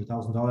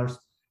 $200,000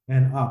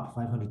 and up,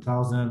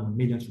 500,000, 1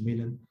 million, 2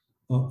 million,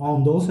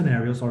 on those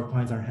scenarios, our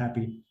clients are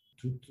happy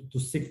to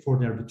seek for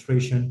the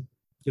arbitration,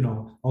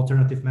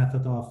 alternative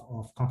method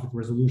of conflict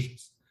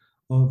resolutions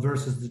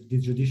versus the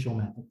judicial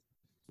method.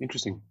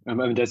 Interesting. I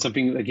mean, that's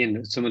something,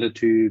 again, similar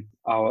to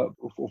our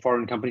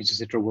foreign companies,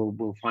 etc.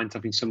 We'll find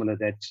something similar,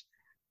 that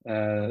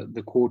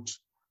the court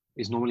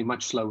is normally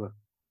much slower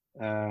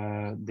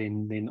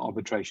than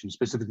arbitration.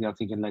 Specifically, I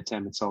think in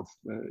LATAM itself,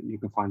 you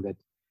can find that.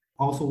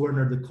 Also,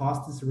 Werner, the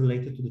cost is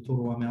related to the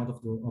total amount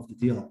of the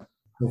deal.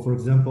 So, for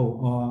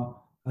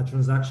example, a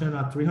transaction,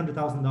 a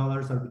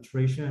 $300,000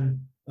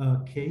 arbitration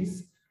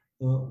case,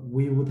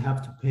 we would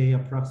have to pay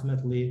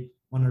approximately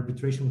on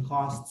arbitration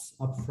costs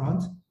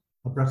upfront,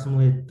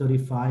 approximately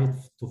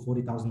 $35,000 to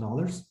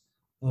 $40,000.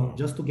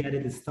 just to get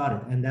it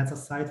started. And that's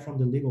aside from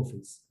the legal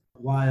fees.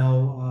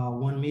 While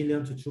 $1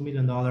 million to $2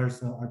 million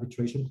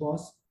arbitration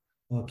clause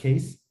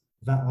case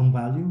that on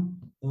value,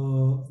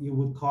 it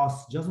would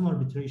cost just on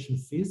arbitration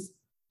fees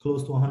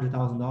close to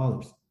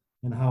 $100,000.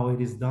 And how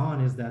it is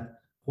done is that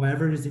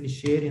whoever is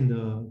initiating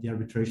the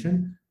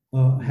arbitration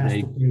has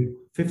to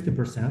pay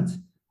 50%,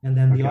 and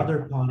then the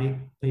other party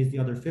pays the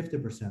other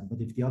 50%.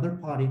 But if the other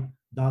party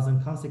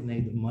doesn't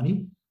consignate the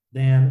money,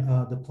 then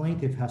the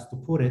plaintiff has to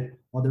put it,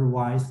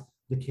 otherwise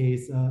the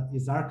case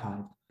is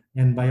archived.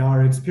 And by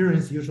our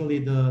experience, usually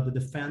the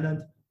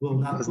defendant will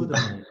not put the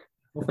money,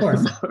 of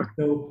course.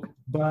 So,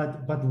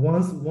 but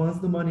once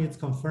the money is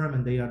confirmed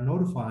and they are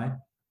notified,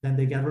 then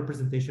they get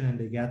representation and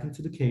they get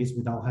into the case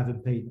without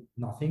having paid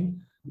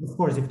nothing. Of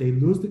course, if they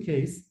lose the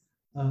case,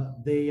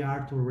 they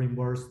are to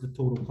reimburse the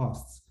total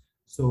costs.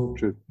 So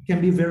it can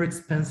be very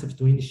expensive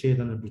to initiate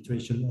an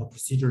arbitration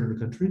procedure in the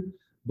country,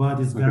 but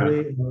it's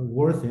very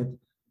worth it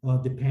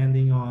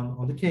depending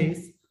on the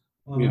case.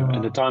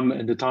 And the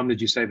time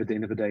that you save at the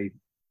end of the day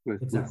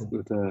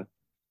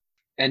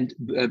and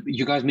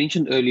you guys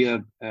mentioned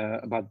earlier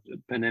about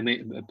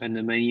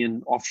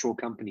Panamanian offshore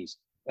companies.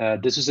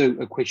 This is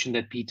a question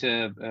that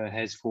Peter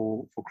has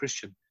for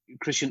Christian.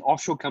 Christian,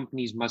 offshore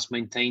companies must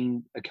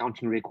maintain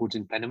accounting records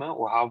in Panama,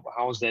 or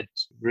how is that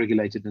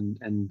regulated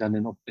and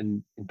done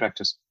in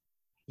practice?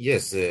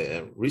 Yes,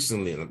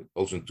 recently,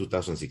 also in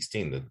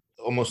 2016, that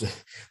almost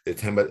the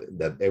time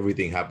that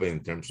everything happened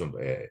in terms of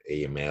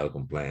AML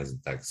compliance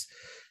and tax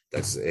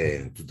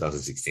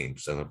 2016,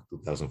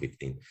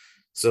 2015.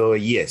 So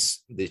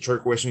yes, the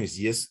short question is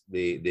yes,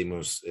 they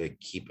must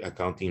keep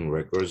accounting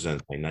records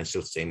and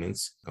financial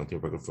statements, accounting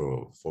record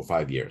for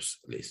 5 years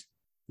at least.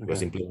 It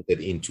was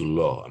implemented into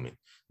law. I mean,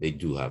 they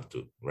do have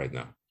to right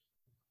now.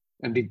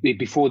 And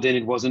before then,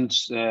 it wasn't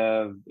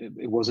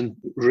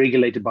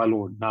regulated by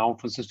law. Now,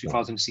 for instance,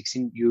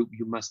 2016, you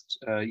must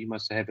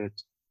have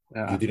it.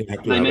 You didn't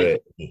have to have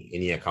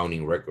any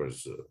accounting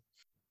records.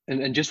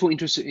 And just for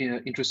interest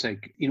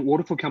sake, in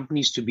order for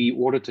companies to be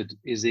audited,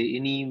 is there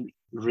any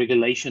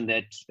regulation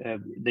that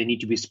they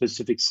need to be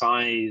specific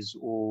size,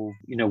 or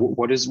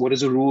what is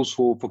the rules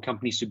for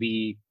companies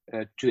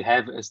to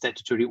have a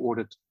statutory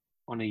audit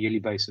on a yearly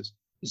basis?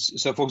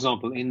 So, for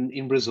example,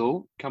 in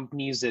Brazil,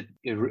 companies that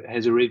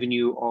has a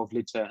revenue of,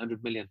 let's say,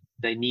 100 million,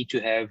 they need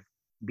to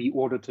be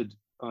audited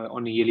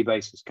on a yearly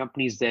basis.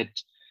 Companies that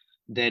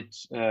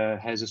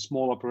has a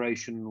small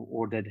operation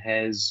or that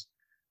has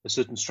a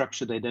certain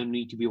structure, they don't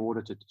need to be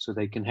audited. So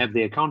they can have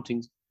their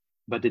accountings,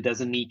 but it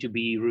doesn't need to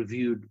be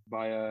reviewed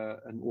by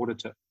an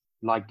auditor,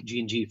 like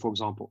G&G, for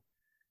example.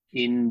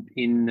 In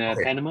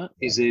Panama,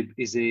 is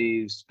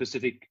a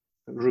specific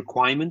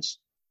requirements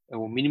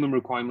or minimum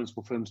requirements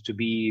for firms to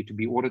be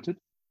audited?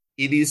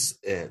 It is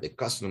the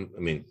custom,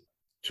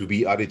 to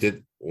be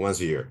audited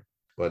once a year,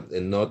 but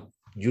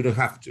you don't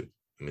have to.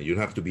 You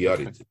don't have to be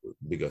audited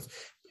because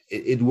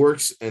it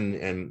works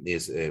and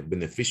is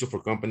beneficial for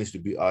companies to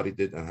be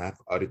audited and have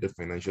audited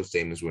financial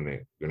statements when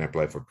they're going to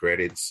apply for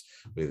credits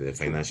with the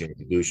financial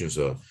institutions.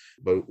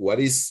 But what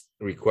is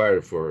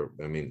required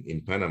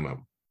in Panama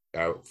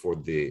for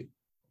the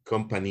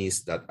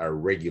companies that are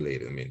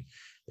regulated?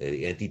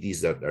 The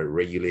entities that are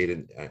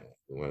regulated,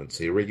 when I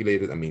say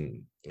regulated,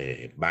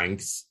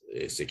 banks,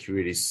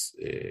 securities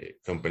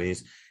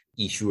companies,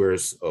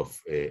 issuers of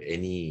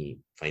any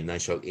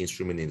financial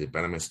instrument in the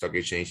Panama Stock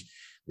Exchange,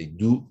 they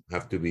do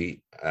have to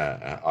be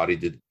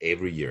audited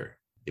every year,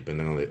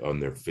 depending on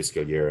their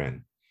fiscal year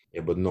end.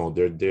 But no,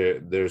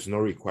 there's no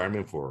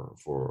requirement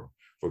for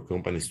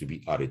companies to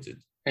be audited.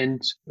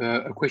 And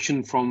a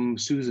question from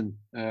Susan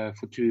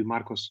to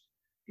Marcos.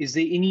 Is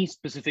there any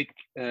specific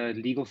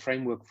legal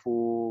framework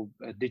for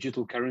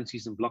digital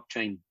currencies and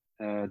blockchain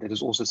that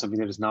is also something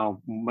that is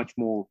now much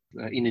more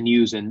in the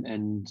news and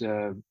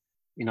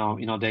in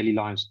our daily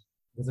lives?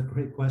 That's a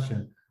great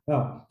question.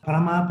 Well,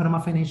 Panama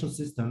financial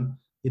system,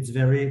 it's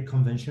very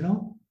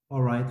conventional,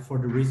 all right, for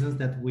the reasons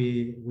that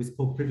we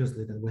spoke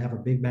previously, that we have a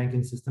big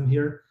banking system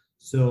here.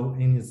 So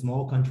in a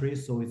small country,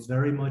 so it's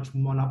very much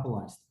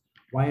monopolized.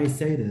 Why I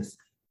say this?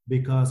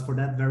 Because for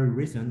that very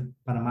reason,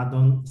 Panama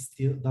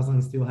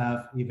doesn't still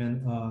have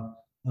even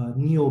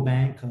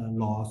neobank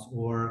laws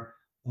or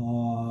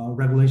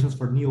regulations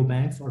for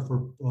neobanks or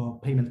for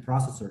payment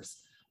processors.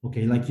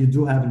 Okay, like you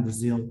do have in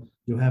Brazil,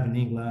 you have in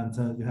England,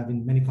 you have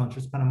in many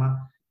countries. Panama,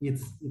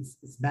 it's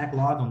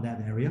backlogged on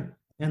that area,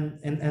 and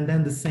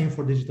then the same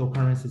for digital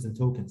currencies and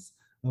tokens.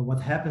 What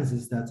happens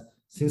is that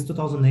since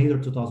 2008 or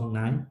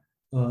 2009,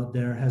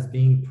 there has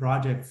been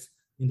projects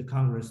in the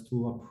Congress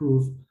to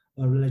approve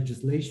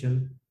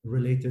legislation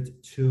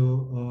related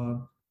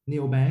to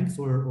neobanks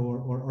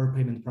or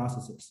payment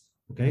processors,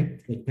 okay,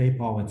 like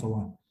PayPal and so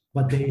on.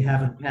 But they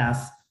haven't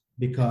passed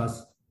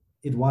because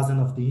it wasn't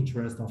of the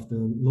interest of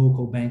the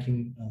local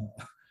banking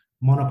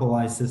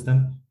monopolized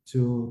system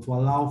to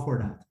allow for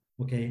that,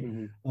 okay?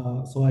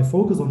 Mm-hmm. So I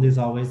focus on this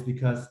always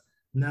because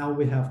now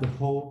we have the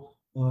whole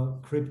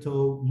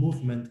crypto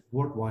movement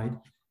worldwide.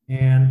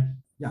 And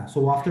yeah,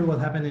 so after what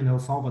happened in El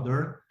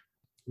Salvador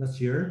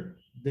last year,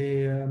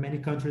 many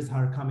countries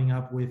are coming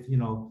up with,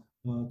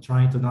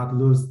 trying to not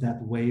lose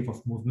that wave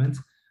of movement,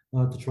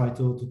 to try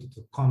to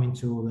come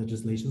into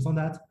legislations on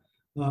that.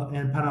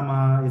 And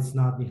Panama is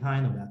not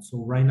behind on that.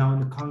 So right now in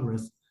the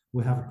Congress,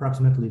 we have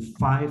approximately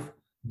 5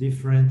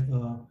 different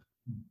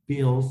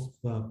bills,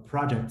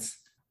 projects,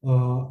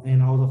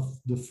 and out of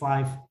the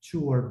 5,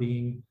 2 are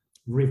being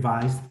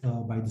revised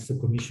by the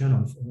subcommission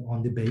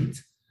on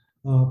debate.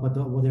 But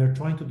what they're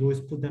trying to do is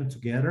put them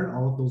together,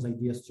 all of those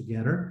ideas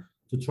together,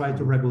 to try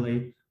to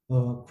regulate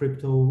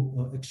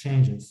crypto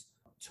exchanges,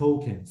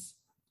 tokens,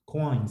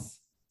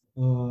 coins,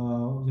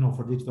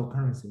 for digital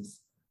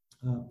currencies,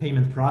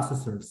 payment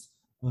processors,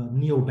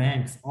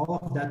 neobanks, all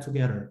of that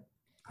together.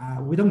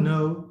 We don't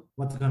know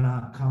what's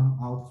gonna come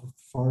out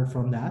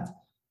from that,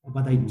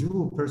 but I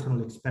do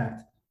personally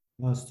expect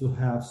us to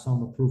have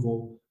some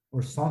approval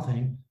or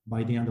something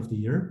by the end of the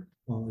year.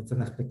 It's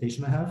an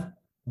expectation I have.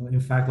 In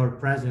fact, our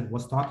president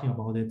was talking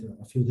about it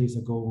a few days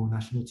ago on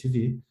national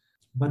TV.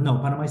 But no,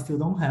 Panama still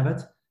don't have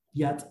it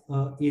yet.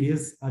 It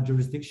is a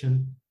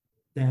jurisdiction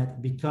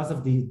that, because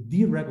of the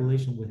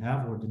deregulation we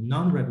have, or the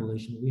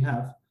non-regulation we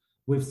have,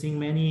 we've seen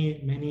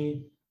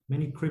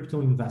many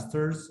crypto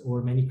investors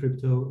or many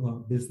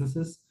crypto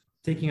businesses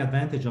taking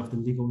advantage of the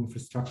legal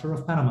infrastructure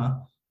of Panama,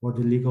 or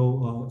the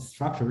legal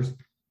structures,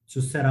 to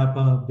set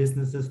up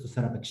businesses, to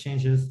set up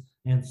exchanges,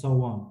 and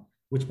so on.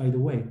 Which, by the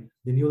way,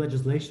 the new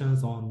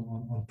legislations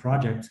on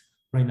projects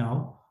right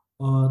now,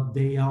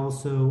 they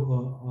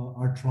also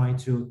are trying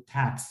to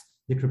tax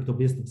the crypto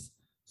business.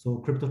 So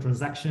crypto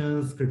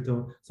transactions,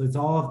 so it's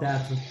all of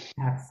that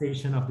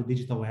taxation of the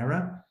digital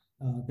era.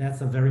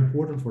 That's very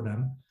important for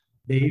them.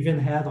 They even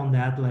had on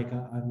that like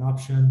an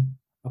option,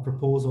 a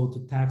proposal to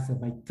tax it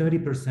by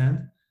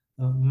 30%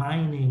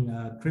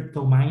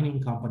 crypto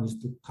mining companies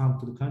to come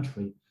to the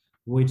country,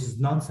 which is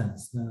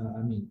nonsense.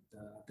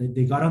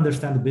 They got to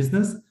understand the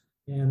business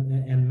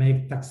and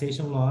make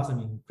taxation laws,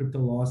 crypto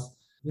laws,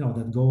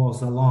 that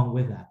goes along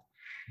with that.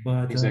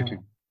 But exactly.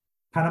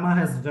 Panama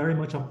has very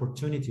much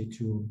opportunity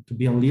to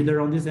be a leader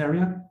on this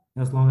area,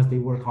 as long as they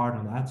work hard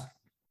on that,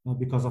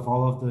 because of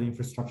all of the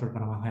infrastructure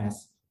Panama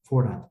has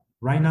for that.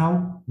 Right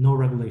now, no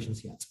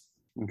regulations yet.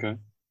 Okay.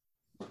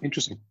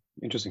 Interesting.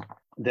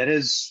 That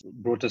has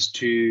brought us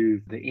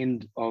to the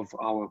end of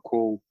our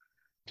call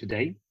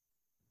today.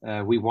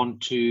 We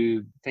want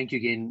to thank you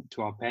again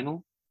to our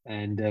panel,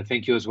 and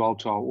thank you as well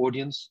to our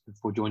audience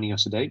for joining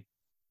us today.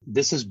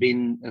 This has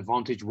been a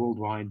Vantage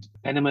Worldwide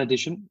Panama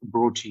edition,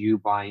 brought to you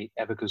by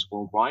Abacus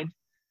Worldwide.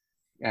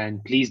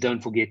 And please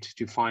don't forget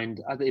to find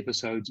other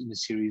episodes in the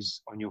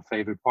series on your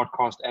favorite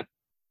podcast app.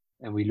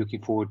 And we're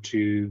looking forward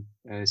to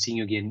seeing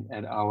you again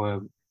at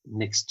our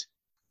next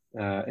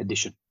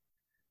edition.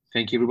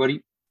 Thank you,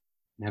 everybody,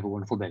 and have a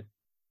wonderful day.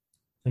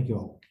 Thank you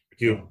all.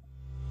 Thank you.